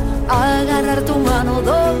manera, agarrar tu mano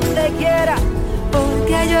donde quiera,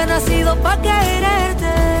 porque yo he nacido para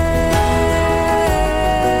quererte.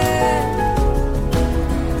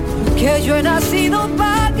 Que yo he nacido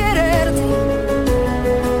para quererte.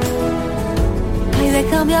 Ay,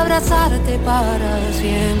 déjame abrazarte para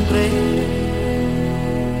siempre.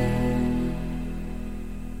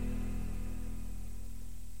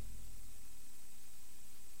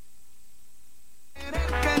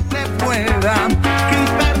 Pueda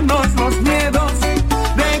quitarnos los miedos,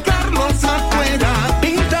 dejarlos afuera,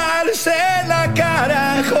 pintarse la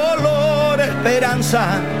cara, color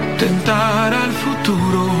esperanza, tentar al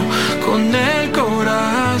futuro con el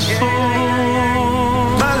corazón.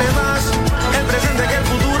 Vale más el presente que el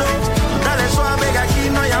futuro, dale suave que aquí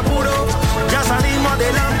no hay apuro, ya salimos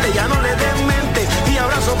adelante, ya no le den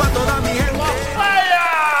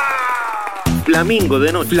Flamingo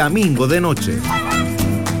de noche. Flamingo de noche.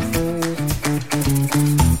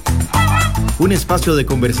 Un espacio de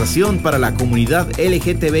conversación para la comunidad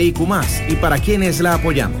LGTBIQ+, y para quienes la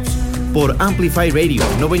apoyamos. Por Amplify Radio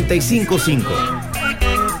 95.5.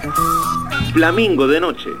 Flamingo de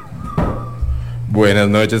noche. Buenas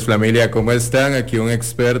noches, familia, ¿cómo están? Aquí un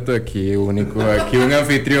experto, aquí único, aquí un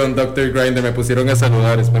anfitrión, Dr. Grindr. Me pusieron a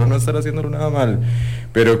saludar, espero no estar haciéndolo nada mal.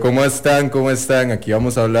 Pero ¿cómo están? ¿Cómo están? Aquí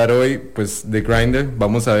vamos a hablar hoy, pues, de Grindr.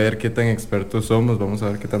 Vamos a ver qué tan expertos somos, vamos a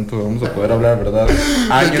ver qué tanto vamos a poder hablar, ¿verdad?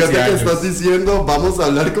 Me encanta que estás diciendo, vamos a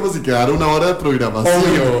hablar como si quedara una hora de programación.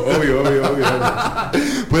 Obvio.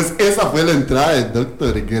 Pues esa fue la entrada de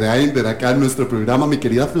Dr. Grindr acá en nuestro programa, mi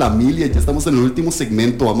querida familia. Ya estamos en el último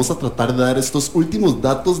segmento, vamos a tratar de dar estos últimos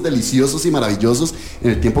datos deliciosos y maravillosos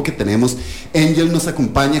en el tiempo que tenemos. Angel nos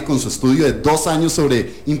acompaña con su estudio de 2 años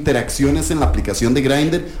sobre interacciones en la aplicación de Grindr.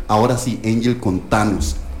 Ahora sí, Angel,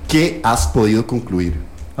 contanos, ¿qué has podido concluir?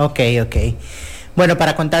 Ok. Bueno,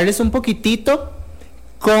 para contarles un poquitito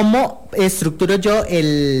cómo estructuro yo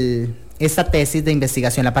esta tesis de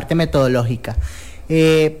investigación, la parte metodológica.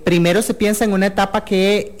 Primero se piensa en una etapa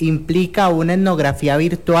que implica una etnografía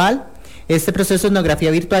virtual. Este proceso de etnografía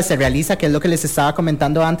virtual se realiza, que es lo que les estaba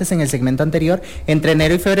comentando antes en el segmento anterior, entre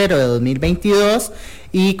enero y febrero de 2022,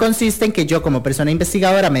 y consiste en que yo, como persona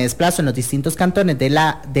investigadora, me desplazo en los distintos cantones de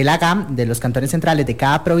la GAM, de los cantones centrales de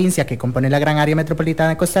cada provincia que compone la gran área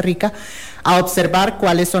metropolitana de Costa Rica, a observar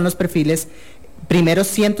cuáles son los perfiles. Primero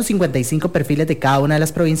 155 perfiles de cada una de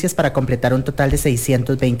las provincias para completar un total de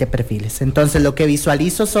 620 perfiles. Entonces lo que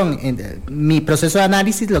visualizo son, mi proceso de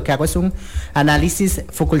análisis, lo que hago es un análisis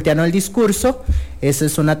Foucaultiano del discurso. Esa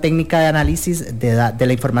es una técnica de análisis de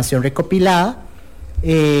la información recopilada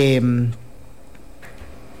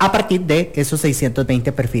a partir de esos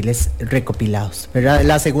 620 perfiles recopilados, ¿verdad?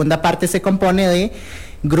 La segunda parte se compone de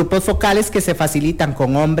grupos focales que se facilitan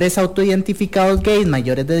con hombres autoidentificados gays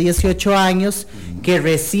mayores de 18 años que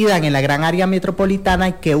residan en la gran área metropolitana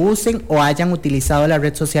y que usen o hayan utilizado la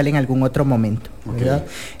red social en algún otro momento, ¿verdad?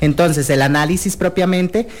 Entonces el análisis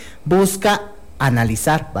propiamente busca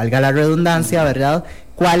analizar, valga la redundancia, ¿verdad?,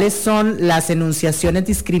 cuáles son las enunciaciones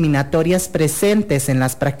discriminatorias presentes en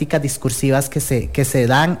las prácticas discursivas que se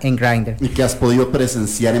dan en Grindr. ¿Y que has podido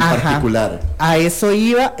presenciar en particular? A eso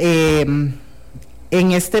iba.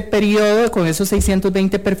 En este periodo, con esos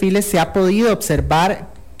 620 perfiles, se ha podido observar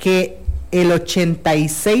que el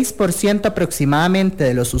 86% aproximadamente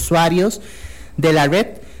de los usuarios de la red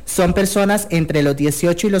son personas entre los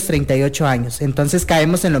 18 y los 38 años. Entonces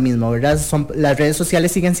caemos en lo mismo, ¿verdad? Las redes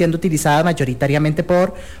sociales siguen siendo utilizadas mayoritariamente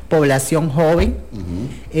por población joven,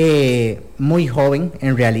 muy joven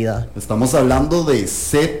en realidad. Estamos hablando de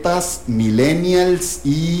Zetas, Millennials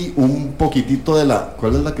y un poquitito de la...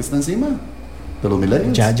 ¿Cuál es la que está encima? ¿De los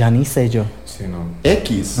Millennials? Ya ni sé yo. Sí, no.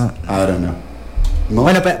 X. I don't know. ¿No?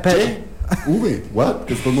 Bueno, pero V, what?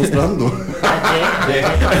 ¿Qué estás mostrando? Ok,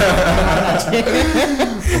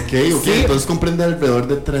 sí. Entonces comprende alrededor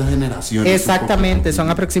de 3 generaciones. Exactamente, son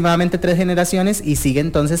aproximadamente 3 generaciones y sigue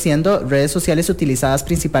entonces siendo redes sociales utilizadas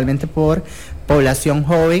principalmente por población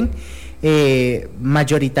joven,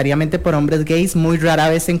 mayoritariamente por hombres gays. Muy rara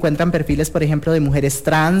vez se encuentran perfiles, por ejemplo, de mujeres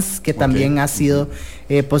trans, que también ha sido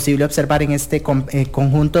posible observar en este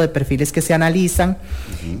conjunto de perfiles que se analizan,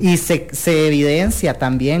 y se evidencia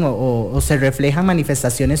también o se reflejan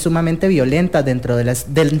manifestaciones sumamente violentas dentro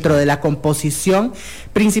de la composición.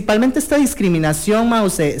 Principalmente esta discriminación,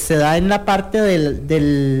 Mau, se da en la parte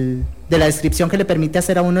de la descripción que le permite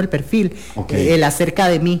hacer a uno el perfil, el acerca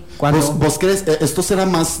de mí. ¿Vos crees, esto será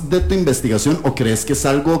más de tu investigación o crees que es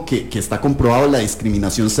algo que está comprobado, la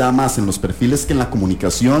discriminación sea más en los perfiles que en la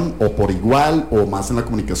comunicación, o por igual, o más en la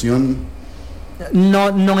comunicación?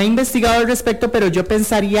 No he investigado al respecto, pero yo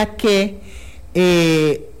pensaría que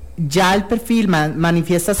ya el perfil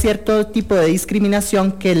manifiesta cierto tipo de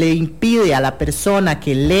discriminación que le impide a la persona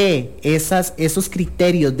que lee esos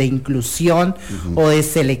criterios de inclusión o de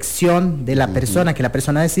selección de la persona, que la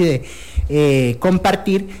persona decide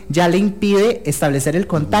compartir, ya le impide establecer el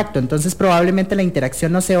contacto. Entonces probablemente la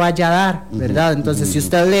interacción no se vaya a dar, ¿verdad? Entonces si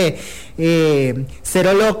usted lee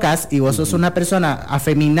Cero Locas y vos sos una persona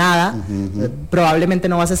afeminada, probablemente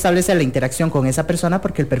no vas a establecer la interacción con esa persona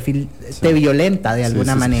porque el perfil te violenta de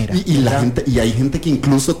alguna manera. Y hay gente que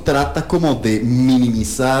incluso trata como de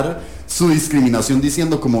minimizar su discriminación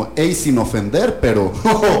diciendo como, hey, sin ofender, pero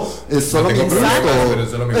es solo mi gusto.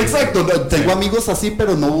 Exacto, tengo amigos así,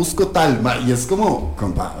 pero no busco tal. Y es como,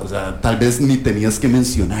 compa, o sea, tal vez ni tenías que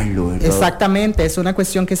mencionarlo, ¿verdad? Exactamente, es una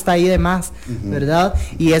cuestión que está ahí de más, ¿verdad?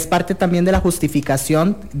 Y es parte también de la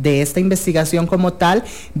justificación de esta investigación como tal,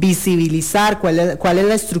 visibilizar cuál es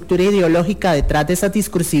la estructura ideológica detrás de esas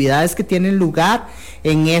discursividades que tienen lugar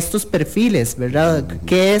en estos perfiles, ¿verdad?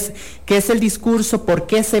 ¿Qué es el discurso? ¿Por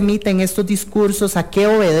qué se emiten estos discursos? ¿A qué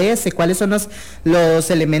obedece? ¿Cuáles son los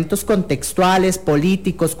elementos contextuales,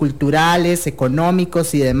 políticos, culturales,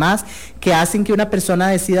 económicos y demás que hacen que una persona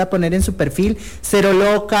decida poner en su perfil cero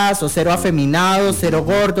locas o cero afeminados, cero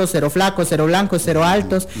gordos, cero flacos, cero blancos, cero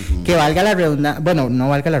altos, que valga la redundancia, bueno, no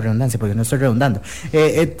valga la redundancia porque no estoy redundando,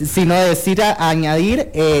 sino decir, añadir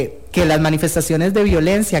que las manifestaciones de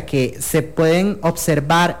violencia que se pueden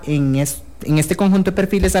observar en este conjunto de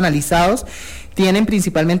perfiles analizados tienen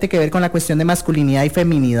principalmente que ver con la cuestión de masculinidad y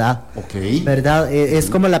feminidad, ¿verdad?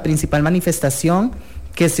 Es como la principal manifestación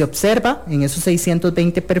que se observa en esos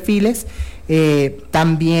 620 perfiles.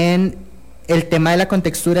 También el tema de la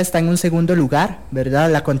contextura está en un segundo lugar,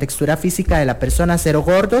 ¿verdad? La contextura física de la persona, cero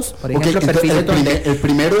gordos, por ejemplo, perfiles donde... El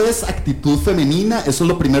primero es actitud femenina, eso es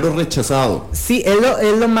lo primero rechazado. Sí,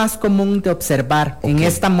 es lo más común de observar en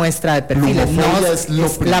esta muestra de perfiles.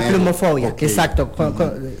 La plumofobia, exacto.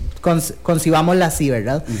 Concibámosla así,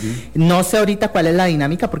 ¿verdad? No sé ahorita cuál es la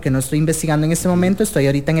dinámica porque no estoy investigando en este momento, estoy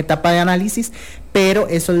ahorita en etapa de análisis, pero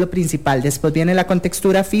eso es lo principal. Después viene la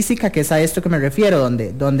contextura física, que es a esto que me refiero,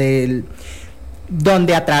 donde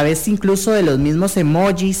a través incluso de los mismos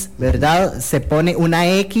emojis, ¿verdad? Se pone una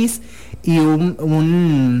X y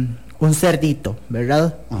un cerdito,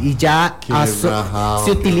 ¿verdad? Y ya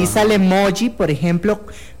se utiliza el emoji, por ejemplo,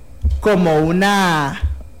 como una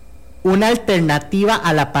alternativa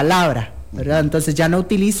a la palabra, ¿verdad? Entonces ya no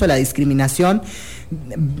utilizo la discriminación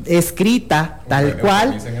escrita tal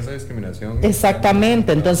cual. Esa discriminación.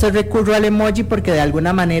 Exactamente, entonces recurro al emoji porque de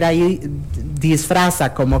alguna manera ahí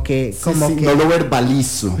disfraza como que no lo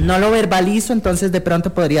verbalizo. No lo verbalizo, entonces de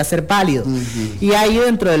pronto podría ser válido. Y ahí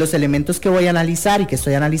dentro de los elementos que voy a analizar y que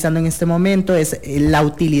estoy analizando en este momento es la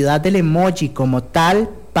utilidad del emoji como tal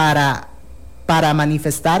para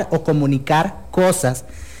manifestar o comunicar cosas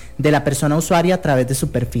de la persona usuaria a través de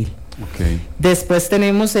su perfil. Después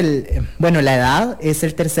tenemos la edad es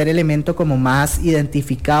el tercer elemento como más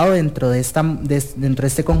identificado dentro de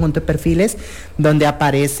este conjunto de perfiles, donde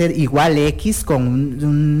aparece igual X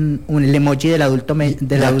con el emoji del adulto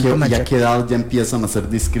mayor. ¿Y a qué edad ya empiezan a ser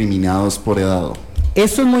discriminados por edad?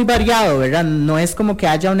 Eso es muy variado, ¿verdad? No es como que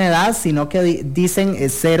haya una edad, sino que dicen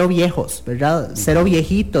cero viejos, ¿verdad? Cero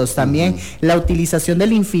viejitos también. La utilización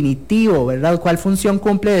del infinitivo, ¿verdad? ¿Cuál función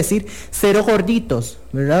cumple decir cero gorditos,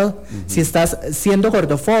 ¿verdad? Si estás siendo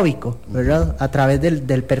gordofóbico, ¿verdad? A través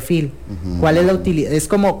del perfil. ¿Cuál es la utilidad? Es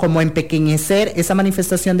como empequeñecer esa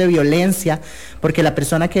manifestación de violencia, porque la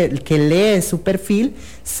persona que lee su perfil,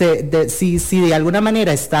 si de alguna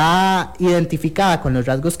manera está identificada con los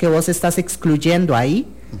rasgos que vos estás excluyendo ahí,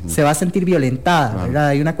 se va a sentir violentada, ¿verdad?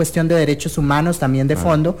 Hay una cuestión de derechos humanos también de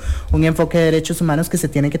fondo, un enfoque de derechos humanos que se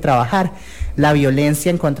tiene que trabajar. La violencia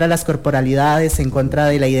en contra de las corporalidades, en contra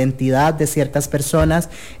de la identidad de ciertas personas,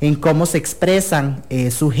 en cómo se expresan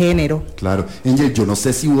su género. Claro, Angel, yo no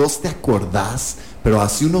sé si vos te acordás, pero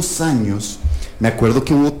hace unos años me acuerdo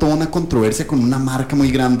que hubo toda una controversia con una marca muy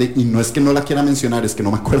grande, y no es que no la quiera mencionar, es que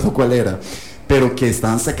no me acuerdo cuál era, pero que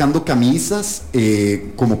estaban sacando camisas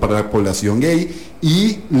como para la población gay,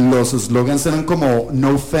 y los eslogans eran como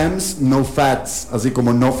no femmes, no fats, así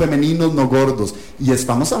como no femeninos, no gordos. Y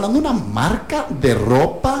estamos hablando de una marca de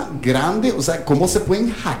ropa grande, o sea, ¿cómo se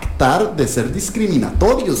pueden jactar de ser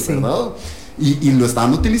discriminatorios, verdad? Y lo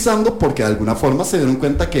estaban utilizando porque de alguna forma se dieron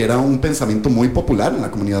cuenta que era un pensamiento muy popular en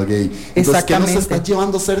la comunidad gay. Entonces, ¿qué nos está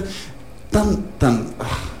llevando a ser tan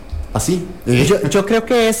así? Yo creo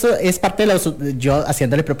que eso es parte de yo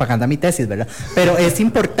haciéndole propaganda a mi tesis, ¿verdad? Pero es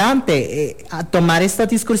importante tomar estas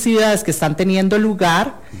discursividades que están teniendo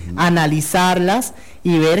lugar, analizarlas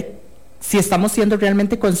y ver si estamos siendo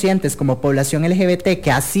realmente conscientes como población LGBT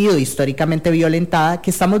que ha sido históricamente violentada,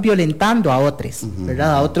 que estamos violentando a otros,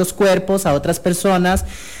 ¿verdad? A otros cuerpos, a otras personas,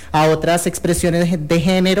 a otras expresiones de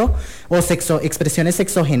género o expresiones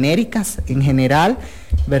sexogenéricas en general,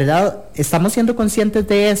 ¿verdad? Estamos siendo conscientes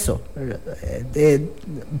de eso.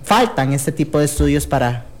 Faltan este tipo de estudios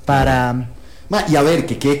para y a ver,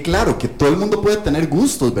 que quede claro que todo el mundo puede tener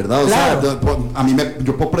gustos, ¿verdad? O sea,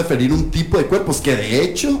 yo puedo preferir un tipo de cuerpos que de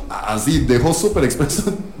hecho, así dejo súper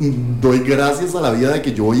expreso, doy gracias a la vida de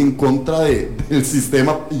que yo voy en contra del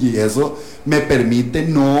sistema, y eso me permite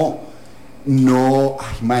no no,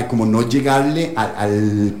 ay, mae, como no llegarle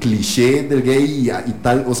al cliché del gay y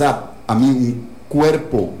tal. O sea, a mí un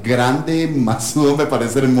cuerpo grande, masudo, me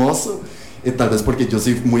parece hermoso. Tal vez porque yo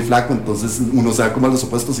soy muy flaco, entonces uno se da como a los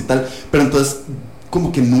opuestos y tal. Pero entonces,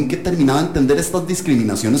 como que nunca he terminado de entender estas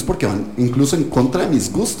discriminaciones porque van incluso en contra de mis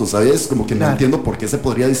gustos, ¿sabes? Como que no entiendo por qué se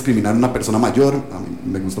podría discriminar una persona mayor, a mí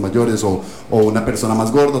me gustan mayores, o una persona más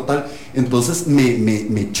gorda, tal. Entonces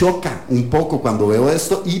me choca un poco cuando veo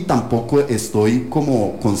esto, y tampoco estoy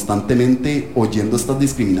como constantemente oyendo estas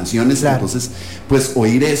discriminaciones. Entonces, pues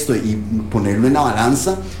oír esto y ponerlo en la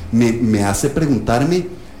balanza me hace preguntarme,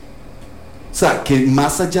 o sea, que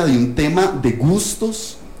más allá de un tema de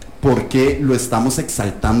gustos, ¿por qué lo estamos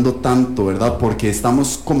exaltando tanto, verdad? Porque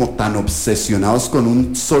estamos como tan obsesionados con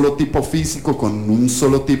un solo tipo físico, con un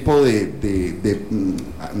solo tipo de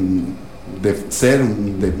ser,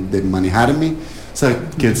 de manejarme. O sea,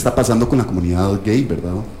 ¿qué está pasando con la comunidad gay,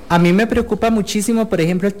 verdad? A mí me preocupa muchísimo, por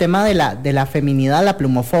ejemplo, el tema de la feminidad, la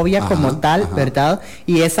plumofobia como tal, ¿verdad?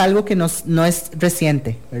 Y es algo que no es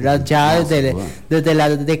reciente, ¿verdad? Ya desde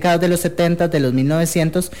las décadas de los 70, de los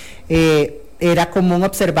 1900, era común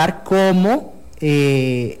observar cómo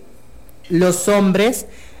los hombres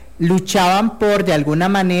luchaban por, de alguna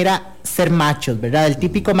manera, ser machos, ¿verdad? El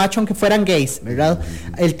típico macho, aunque fueran gays, ¿verdad?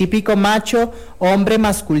 El típico macho, hombre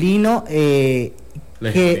masculino, de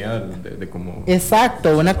cómo...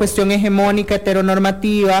 Exacto, una cuestión hegemónica,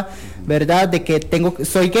 heteronormativa, ¿verdad? De que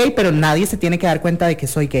soy gay, pero nadie se tiene que dar cuenta de que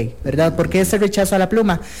soy gay, ¿verdad? ¿Por qué ese rechazo a la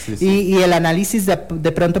pluma? Y el análisis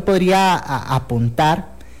de pronto podría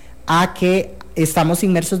apuntar a que estamos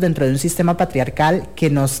inmersos dentro de un sistema patriarcal que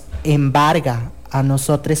nos embarga a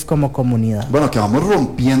nosotros como comunidad. Bueno, que vamos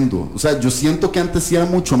rompiendo. O sea, yo siento que antes sí era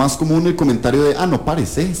mucho más común el comentario de, no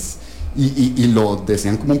pareces. Y lo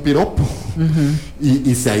decían como un piropo.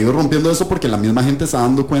 Y se ha ido rompiendo eso porque la misma gente se está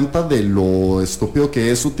dando cuenta de lo estúpido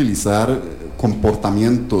que es utilizar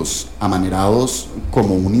comportamientos amanerados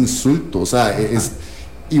como un insulto. O sea,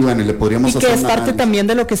 y bueno, le podríamos hacer que es parte también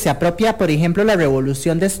de lo que se apropia, por ejemplo, la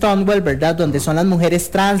revolución de Stonewall, ¿verdad? Donde son las mujeres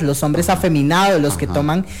trans, los hombres afeminados, los que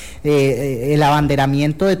toman el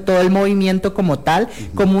abanderamiento de todo el movimiento como tal,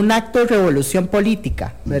 como un acto de revolución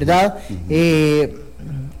política, ¿verdad?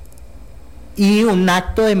 Y un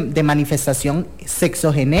acto de manifestación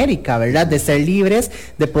sexogenérica, ¿verdad? De ser libres,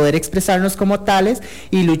 de poder expresarnos como tales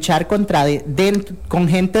y luchar con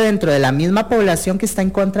gente dentro de la misma población que está en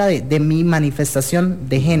contra de mi manifestación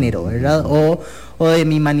de género, ¿verdad? O de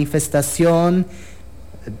mi manifestación,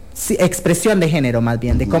 expresión de género más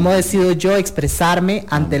bien, de cómo decido yo expresarme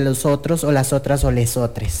ante los otros o las otras o les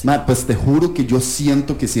otros. Pues te juro que yo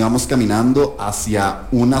siento que si vamos caminando hacia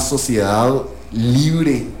una sociedad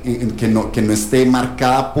libre, que no esté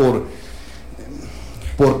marcada por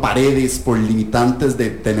paredes, por limitantes de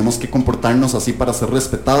tenemos que comportarnos así para ser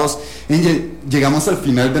respetados. Angel, llegamos al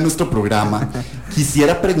final de nuestro programa.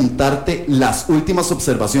 Quisiera preguntarte las últimas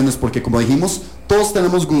observaciones, porque como dijimos, todos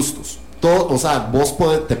tenemos gustos. O sea,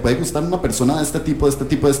 te puede gustar una persona de este tipo, de este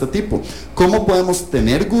tipo, de este tipo. ¿Cómo podemos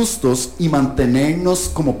tener gustos y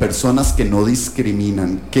mantenernos como personas que no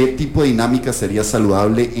discriminan? ¿Qué tipo de dinámica sería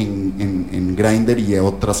saludable en Grindr y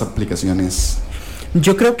otras aplicaciones?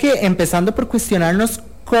 Yo creo que empezando por cuestionarnos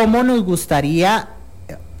cómo nos gustaría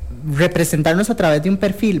representarnos a través de un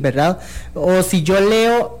perfil, ¿verdad? O si yo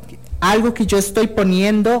leo algo que yo estoy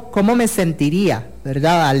poniendo, ¿cómo me sentiría,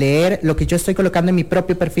 verdad? A leer lo que yo estoy colocando en mi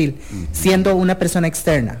propio perfil, siendo una persona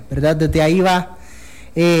externa, ¿verdad? Desde ahí va.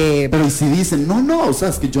 Pero si dicen, no, o sea,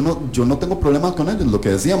 es que yo no tengo problemas con ellos, lo que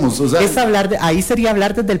decíamos, o sea, es ahí sería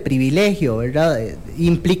hablar desde el privilegio, ¿verdad?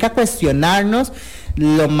 Implica cuestionarnos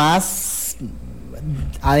lo más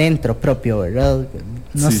adentro propio, ¿verdad?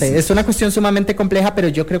 No sé, es una cuestión sumamente compleja, pero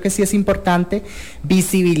yo creo que sí es importante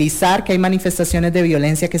visibilizar que hay manifestaciones de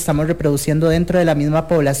violencia que estamos reproduciendo dentro de la misma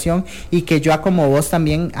población, y que yo, como vos,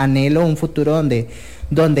 también anhelo un futuro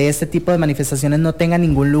donde este tipo de manifestaciones no tengan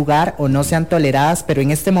ningún lugar o no sean toleradas, pero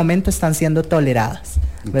en este momento están siendo toleradas,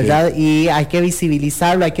 ¿verdad? Y hay que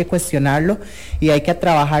visibilizarlo, hay que cuestionarlo y hay que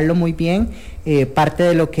trabajarlo muy bien. Parte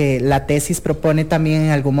de lo que la tesis propone también en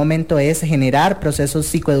algún momento es generar procesos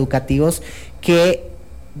psicoeducativos que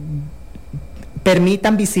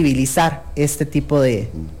permitan visibilizar este tipo de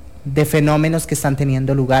fenómenos que están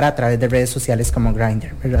teniendo lugar a través de redes sociales como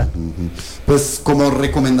Grindr, ¿verdad? Pues como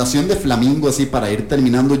recomendación de Flamingo, así para ir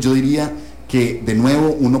terminando, yo diría que de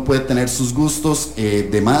nuevo uno puede tener sus gustos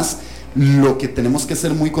demás, Lo que tenemos que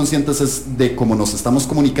ser muy conscientes es de cómo nos estamos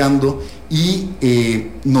comunicando y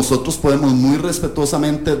nosotros podemos muy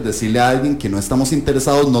respetuosamente decirle a alguien que no estamos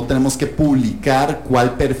interesados, no tenemos que publicar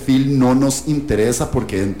cuál perfil no nos interesa,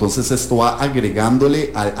 porque entonces esto va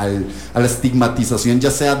agregándole a la estigmatización,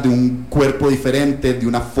 ya sea de un cuerpo diferente, de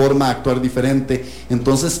una forma de actuar diferente.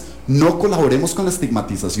 Entonces no colaboremos con la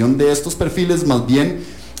estigmatización de estos perfiles, más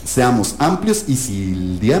bien seamos amplios, y si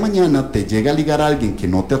el día de mañana te llega a ligar a alguien que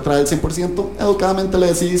no te atrae al 100%, educadamente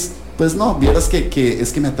le decís, pues no, vieras que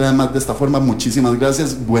es que me atrae más de esta forma, muchísimas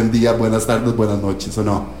gracias, buen día, buenas tardes, buenas noches, ¿o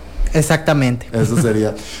no? Exactamente. Eso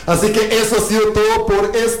sería. Así que eso ha sido todo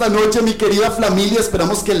por esta noche, mi querida familia.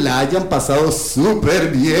 Esperamos que la hayan pasado súper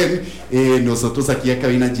bien. Nosotros aquí a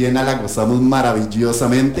cabina llena la gozamos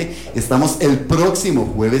maravillosamente. Estamos el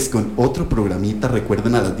próximo jueves con otro programita,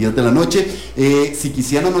 recuerden, a las 10 de la noche. Si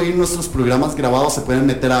quisieran oír nuestros programas grabados, se pueden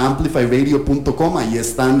meter a amplifyradio.com, ahí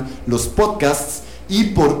están los podcasts. Y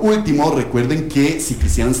por último, recuerden que si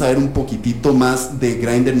quisieran saber un poquitito más de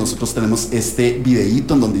Grindr, nosotros tenemos este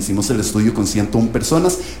videíto en donde hicimos el estudio con 101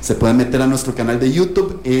 personas. Se pueden meter a nuestro canal de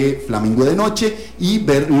YouTube, Flamingo de Noche, y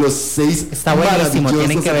ver los 6. Está buenísimo,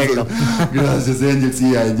 tienen que verlo. Gracias, Angel.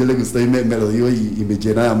 Sí, a Angel le gustó y me lo digo, y me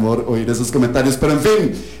llena de amor oír esos comentarios. Pero en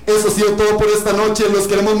fin, eso ha sido todo por esta noche. Los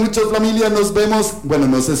queremos mucho, familia. Nos vemos,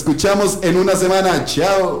 nos escuchamos en una semana.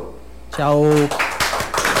 Chao. Chao.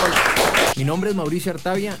 Mi nombre es Mauricio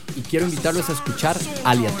Artavia y quiero invitarlos a escuchar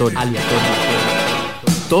Aleatorio.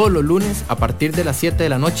 Todos los lunes a partir de las 7 de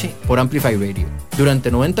la noche por Amplify Radio. Durante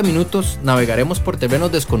 90 minutos navegaremos por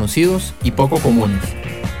terrenos desconocidos y poco comunes,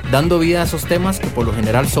 dando vida a esos temas que por lo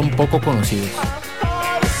general son poco conocidos.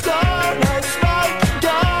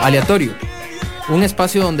 Aleatorio, un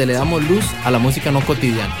espacio donde le damos luz a la música no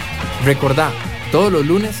cotidiana. Recordá, todos los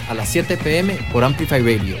lunes a las 7 p.m. por Amplify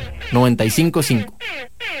Radio 95.5.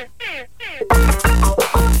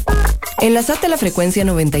 Enlazate a la frecuencia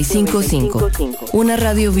 95.5, una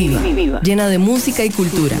radio viva, llena de música y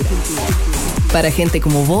cultura. Para gente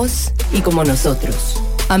como vos y como nosotros.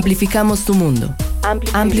 Amplificamos tu mundo.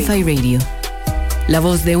 Amplify Radio, la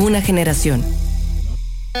voz de una generación.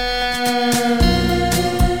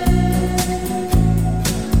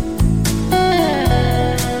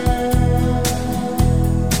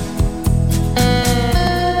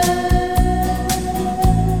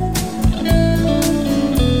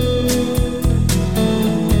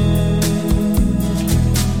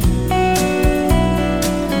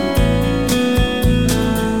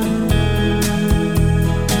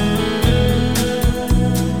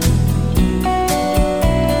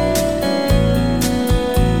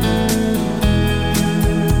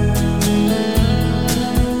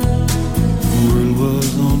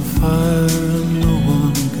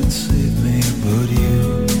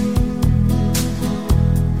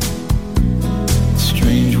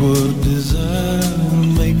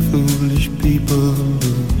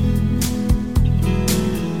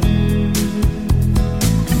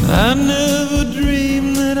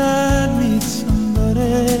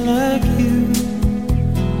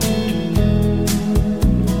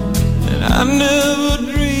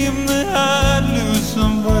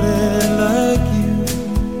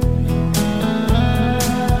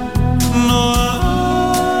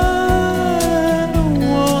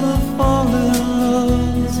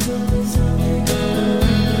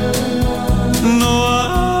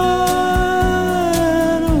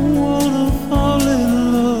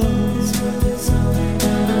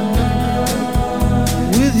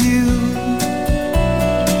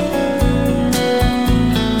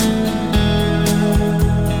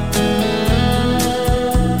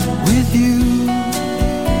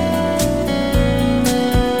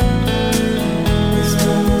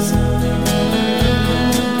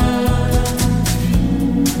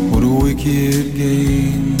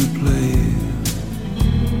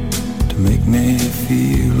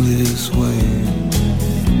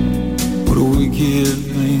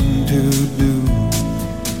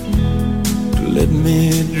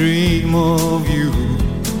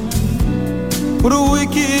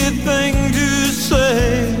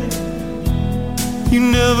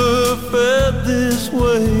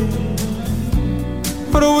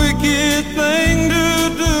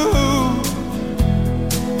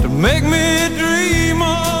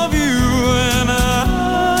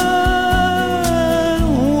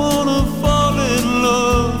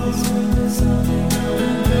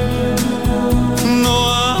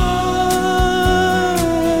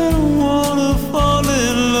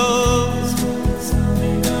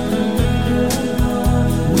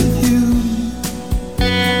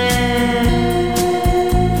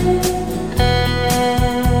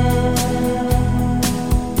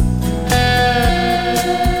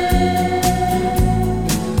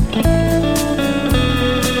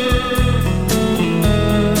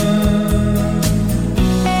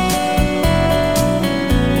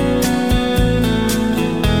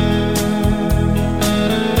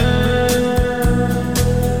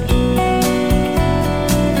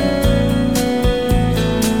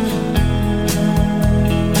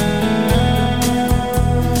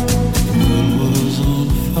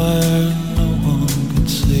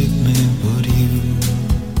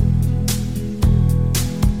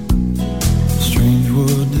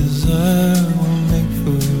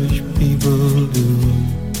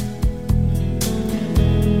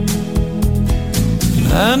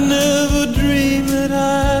 I never dreamed that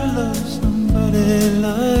I'd love somebody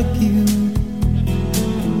like you.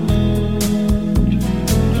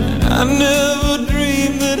 I never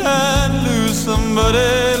dreamed that I'd lose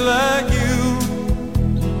somebody like you.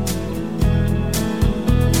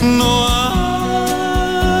 No, I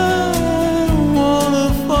don't wanna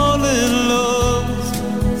fall in love.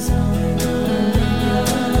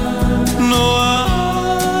 No, I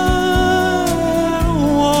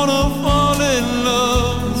don't wanna fall in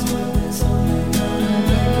love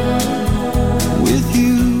with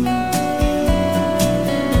you.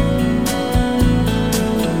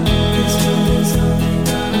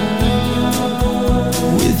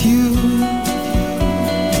 With you.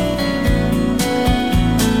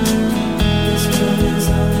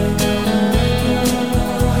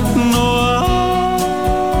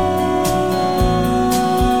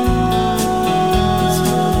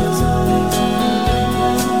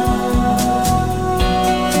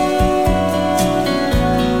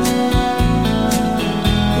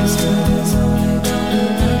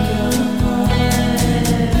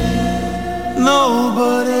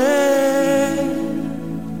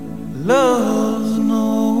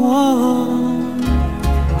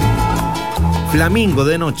 Flamingo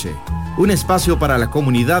de Noche, un espacio para la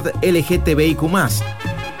comunidad LGTBIQ+,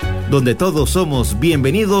 donde todos somos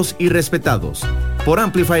bienvenidos y respetados, por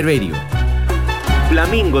Amplify Radio.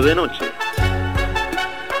 Flamingo de Noche.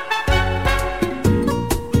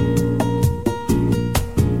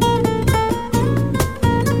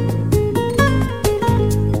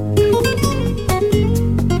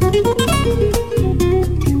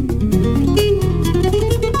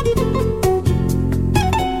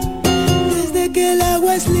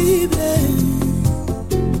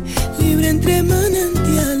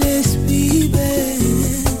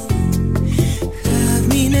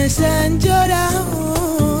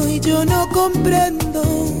 Comprendo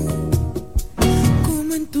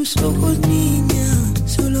como en tus ojos, niña,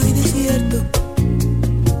 solo hay desierto.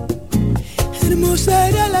 Hermosa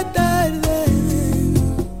era la tarde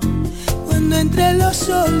cuando entre los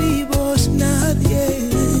olivos nadie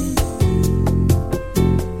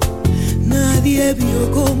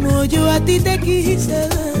vio como yo a ti te quise,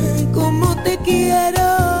 como te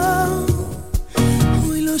quiero.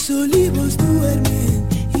 Hoy los olivos duermen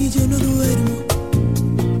y yo no duermo.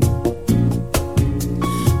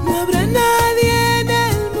 Nadie en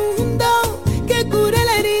el mundo que cure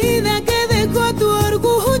la herida que dejó tu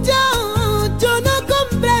orgullo. Yo no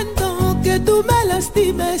comprendo que tú me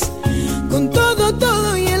lastimes con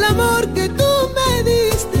todo y el amor que tú me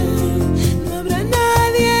diste. No habrá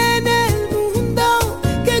nadie en el mundo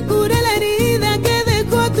que cure la herida que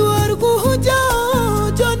dejó tu orgullo.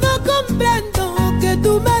 Yo no comprendo que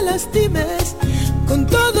tú me lastimes con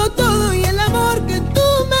todo y el amor que tú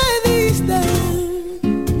me diste.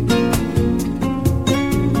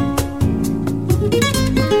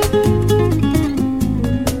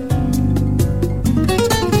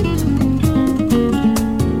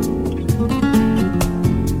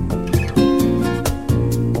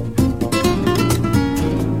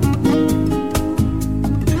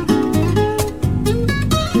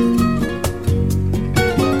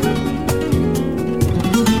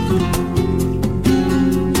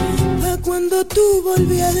 Tú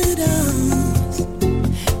volvieras,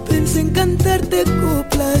 pensé en cantarte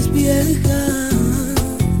coplas viejas,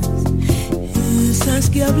 esas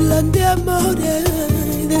que hablan de amores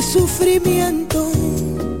y de sufrimiento.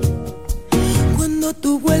 Cuando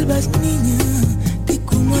tú vuelvas, niña, te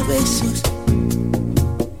como a besos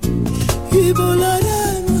y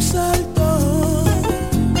volaremos alto,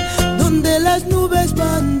 donde las nubes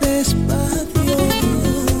van despacio.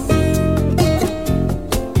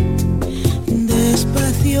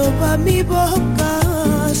 Despacio va mi boca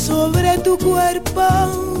sobre tu cuerpo,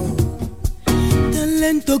 tan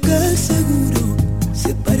lento que seguro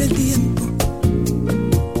se para el tiempo.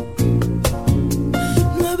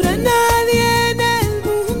 No habrá nadie en el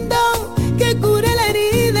mundo que cure la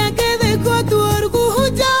herida que dejó tu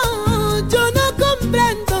orgullo. Yo no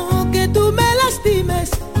comprendo que tú me lastimes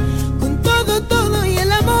con todo y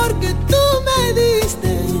el amor que tú me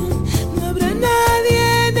diste. No habrá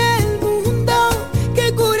nadie en el mundo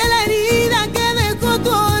que cure la herida que dejó tu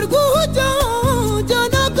orgullo. Yo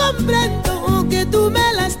no comprendo que tú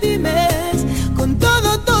me lastimes con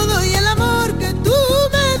todo y el amor que tú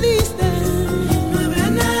me diste. No habrá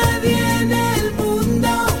nadie en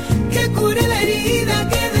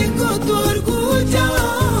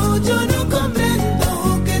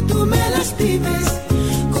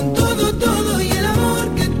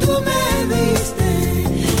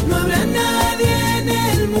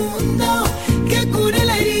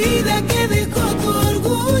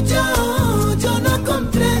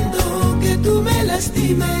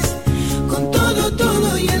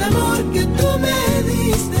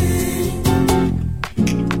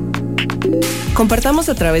Compartamos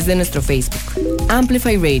a través de nuestro Facebook,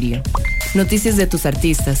 Amplify Radio. Noticias de tus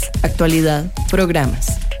artistas, actualidad,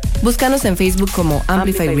 programas. Búscanos en Facebook como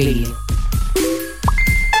Amplify Radio.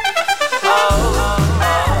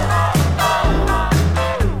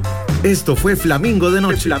 Esto fue Flamingo de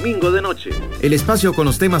Noche. El espacio con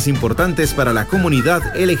los temas importantes para la comunidad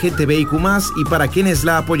LGTBIQ+, y para quienes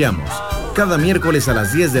la apoyamos. Cada miércoles a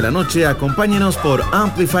las 10 de la noche, acompáñenos por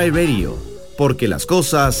Amplify Radio, porque las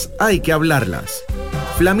cosas hay que hablarlas.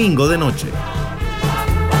 Flamingo de Noche.